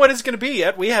don't know what it's going to be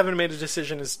yet. We haven't made a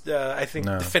decision,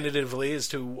 definitively as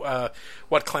to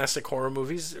what classic horror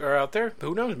movies are out there.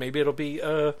 Who knows? Maybe it'll be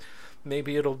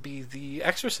The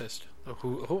Exorcist. That's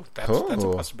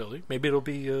a possibility. Maybe it'll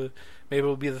be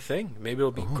The Thing. Maybe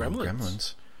it'll be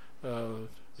Gremlins.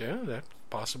 Yeah, that's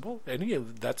possible.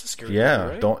 That's a scary movie,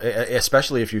 right? Don't,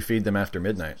 especially if you feed them after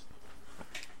midnight.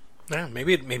 Yeah,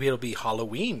 maybe it'll be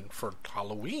Halloween for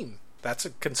Halloween. That's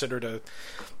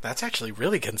actually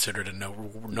really considered a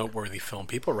noteworthy film.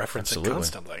 People reference it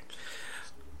constantly.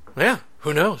 Yeah,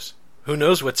 who knows? Who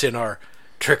knows what's in our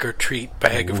trick-or-treat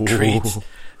bag of treats?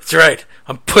 That's right.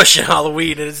 I'm pushing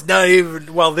Halloween, and it's not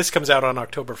even... Well, this comes out on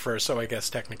October 1st, so I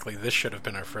guess technically this should have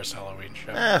been our first Halloween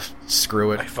show.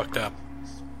 Screw it. I fucked up.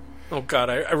 Oh, God,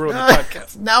 I ruined the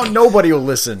podcast. Now nobody will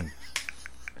listen.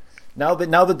 Now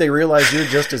that they realize you're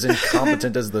just as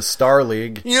incompetent as the Star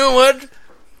League. You know what?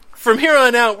 From here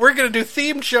on out, we're going to do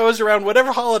themed shows around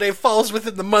whatever holiday falls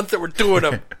within the month that we're doing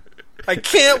them. I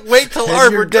can't wait till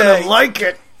Arbor Day. You're going to like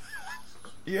it.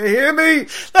 You hear me?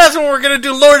 That's when we're going to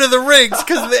do Lord of the Rings,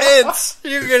 because of the ants.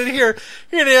 You're going to hear...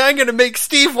 I'm going to make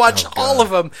Steve watch all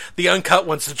of them. The uncut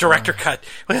ones, the director cut.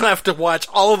 We'll have to watch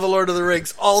all of the Lord of the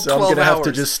Rings, all 12 hours. So I'm going to have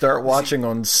to just start watching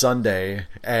on Sunday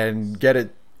and get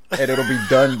it, and it'll be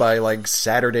done by like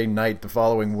Saturday night the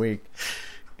following week.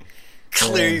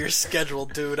 Clear your schedule,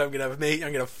 dude. I'm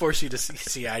gonna force you to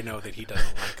see. I know that he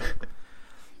doesn't like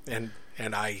them,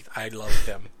 and I love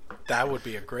them.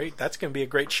 That's gonna be a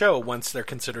great show once they're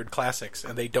considered classics,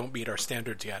 and they don't meet our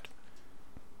standards yet.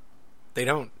 They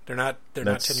don't. They're not 10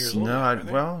 years old. No,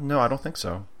 I don't think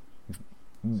so. I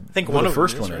think one of the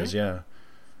first them is, one right? is, yeah.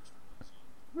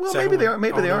 Well, maybe they are.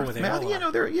 Maybe they are.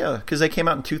 Because they came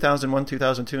out in 2001,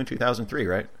 2002, and 2003,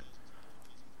 right?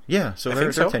 Yeah, so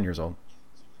they're 10 years old.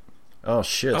 Oh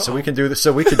shit! So we can do this.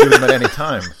 So we could do them at any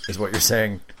time, is what you're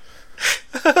saying?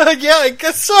 Yeah, I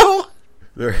guess so.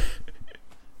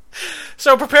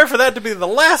 So prepare for that to be the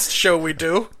last show we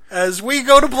do, as we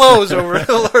go to blows over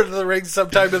the Lord of the Rings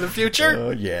sometime in the future.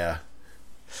 Oh yeah.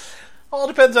 All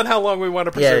depends on how long we want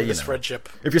to preserve this friendship.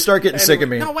 If you start getting sick of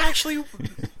me, no, actually,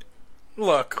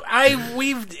 look,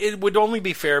 it would only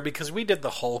be fair because we did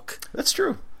the Hulk. That's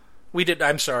true. We did.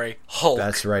 I'm sorry, Hulk.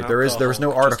 That's right. There was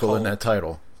no article in that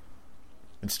title.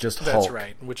 It's just Hulk. That's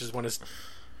right. Which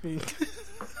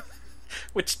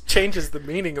changes the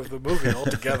meaning of the movie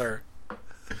altogether.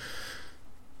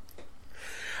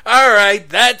 All right,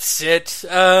 that's it.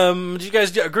 Do you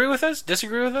guys agree with us?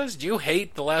 Disagree with us? Do you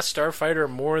hate The Last Starfighter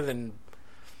more than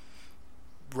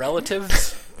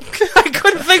relatives? I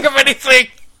couldn't think of anything.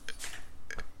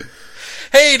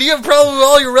 Hey, do you have a problem with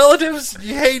all your relatives? Do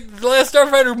you hate The Last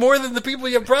Starfighter more than the people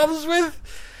you have problems with?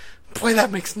 Boy,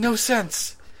 that makes no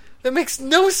sense. That makes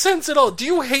no sense at all. Do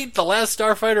you hate The Last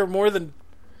Starfighter more than...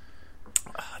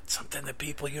 it's something that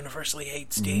people universally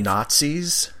hate, Steve.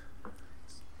 Nazis?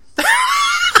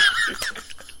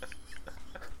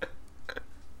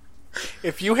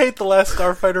 If you hate The Last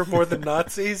Starfighter more than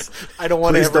Nazis, I don't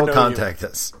want to ever know you. Please don't contact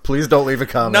us. Please don't leave a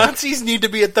comment. Nazis need to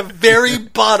be at the very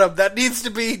bottom. That needs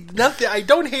to be nothing. I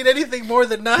don't hate anything more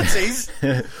than Nazis.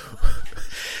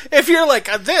 If you're like,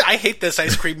 I hate this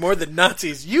ice cream more than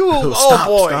Nazis,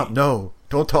 Stop, no,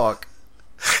 don't talk.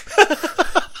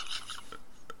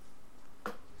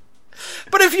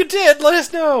 But if you did, let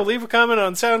us know. Leave a comment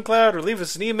on SoundCloud or leave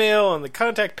us an email on the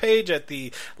contact page at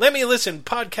the Let Me Listen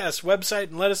podcast website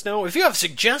and let us know. If you have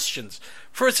suggestions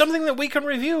for something that we can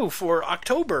review for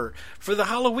October, for the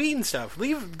Halloween stuff,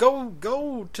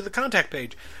 go to the contact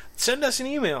page. Send us an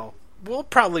email. We'll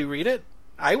probably read it.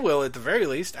 I will, at the very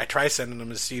least. I try sending them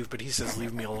to Steve, but he says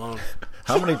leave me alone.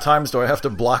 How many times do I have to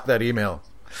block that email?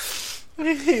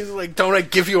 He's like, don't I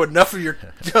give you enough of your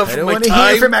time? I don't want to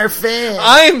hear from our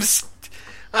fans.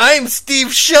 I'm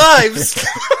Steve Shives.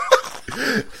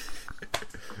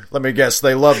 Let me guess,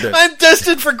 they loved it. I'm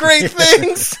destined for great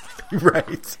things.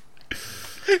 Right.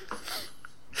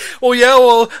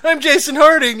 I'm Jason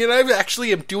Harding, and I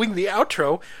actually am doing the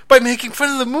outro by making fun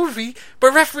of the movie by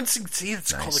referencing... See,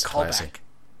 it's called a callback.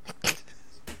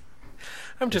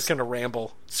 I'm just going to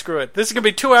ramble. Screw it. This is going to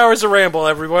be 2 hours of ramble,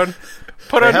 everyone.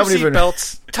 Put on your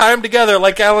seatbelts. Tie them together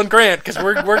like Alan Grant, because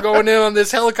we're going in on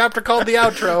this helicopter called the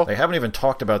outro. They haven't even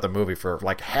talked about the movie for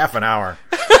like half an hour.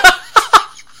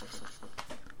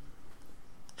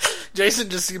 Jason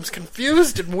just seems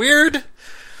confused and weird.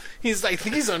 I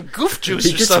think he's on goof juice or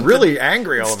something. He gets really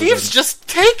angry all of a sudden. Steve's just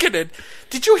taking it.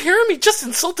 Did you hear him? He just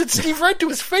insulted Steve right to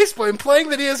his face by implying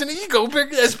that he has an ego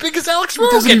as big as Alex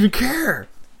Rogan. He doesn't even care.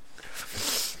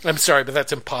 I'm sorry, but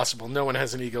that's impossible. No one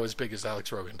has an ego as big as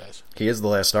Alex Rogan does. He is the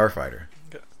last Starfighter.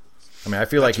 I mean, I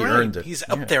feel like he earned it. He's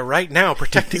up there right now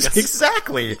protecting us.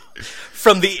 Exactly.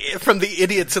 From the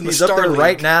idiots in the Star League. He's up there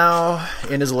right now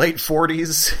in his late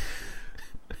 40s.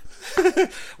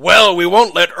 Well, we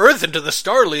won't let Earth into the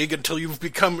Star League until you've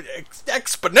become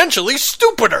exponentially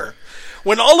stupider.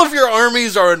 When all of your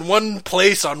armies are in one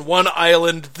place on one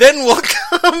island, then we'll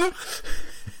come.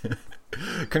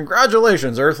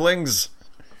 Congratulations, Earthlings.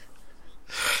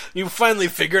 You finally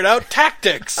figured out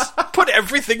tactics. Put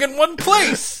everything in one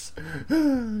place.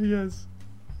 Yes.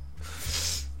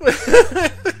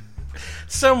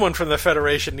 Someone from the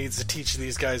Federation needs to teach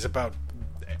these guys about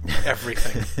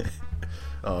everything.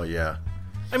 Oh, yeah.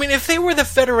 I mean, if they were the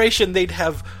Federation, they'd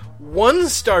have one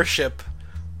starship,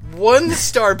 one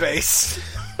starbase.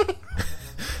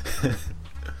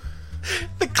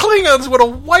 The Klingons would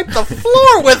have wiped the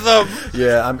floor with them.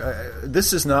 Yeah,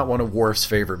 this is not one of Worf's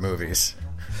favorite movies.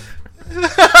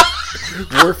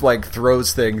 Worf,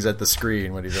 throws things at the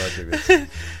screen when he's watching this.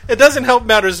 It doesn't help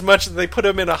matters much that they put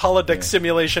him in a holodeck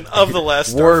simulation of the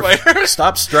last Starfighter. Worf,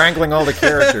 stop strangling all the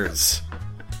characters.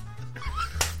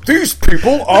 These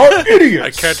people are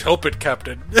idiots! I can't help it,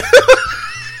 Captain.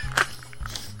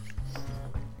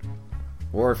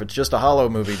 Worf, it's just a hollow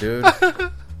movie, dude.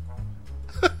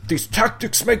 These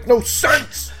tactics make no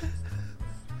sense!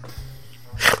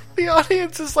 The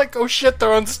audience is like, oh shit,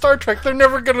 they're on Star Trek. They're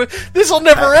never gonna... This'll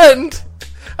never end!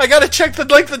 I gotta check the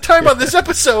length of time on this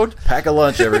episode. Pack a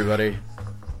lunch, everybody.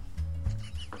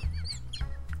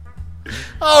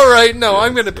 Alright, no,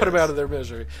 I'm gonna put them out of their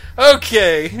misery.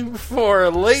 Okay,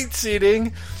 for late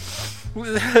seating,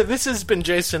 this has been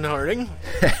Jason Harding.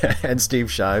 And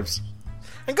Steve Shives.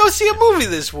 And go see a movie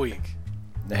this week.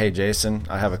 Hey, Jason,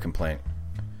 I have a complaint.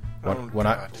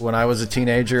 When I was a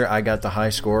teenager, I got the high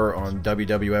score on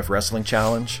WWF Wrestling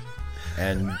Challenge.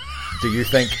 And do you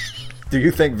think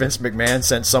Vince McMahon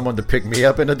sent someone to pick me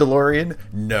up in a DeLorean?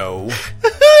 No.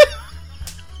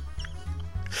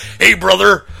 Hey,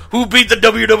 brother, who beat the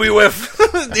WWF?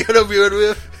 The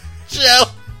WWF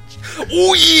Challenge.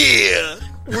 Oh, yeah.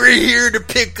 We're here to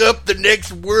pick up the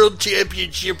next World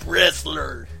Championship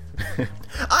wrestler.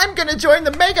 I'm going to join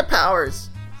the Mega Powers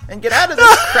and get out of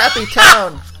this crappy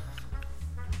town.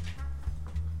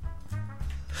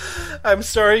 I'm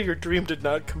sorry, your dream did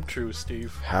not come true,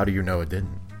 Steve. How do you know it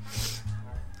didn't?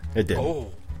 It didn't.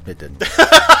 Oh. It didn't.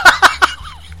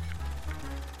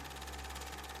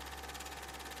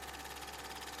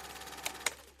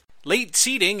 Late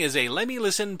Seating is a Lemmy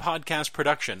Listen podcast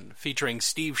production featuring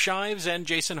Steve Shives and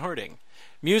Jason Harding.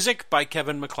 Music by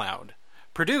Kevin MacLeod.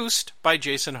 Produced by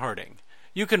Jason Harding.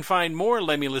 You can find more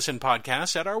Lemmy Listen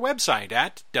podcasts at our website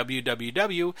at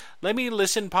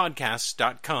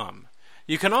www.lemmylistenpodcasts.com.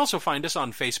 You can also find us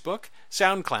on Facebook,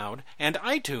 SoundCloud, and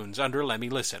iTunes under Lemmy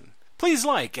Listen. Please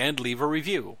like and leave a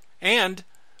review. And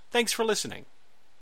thanks for listening.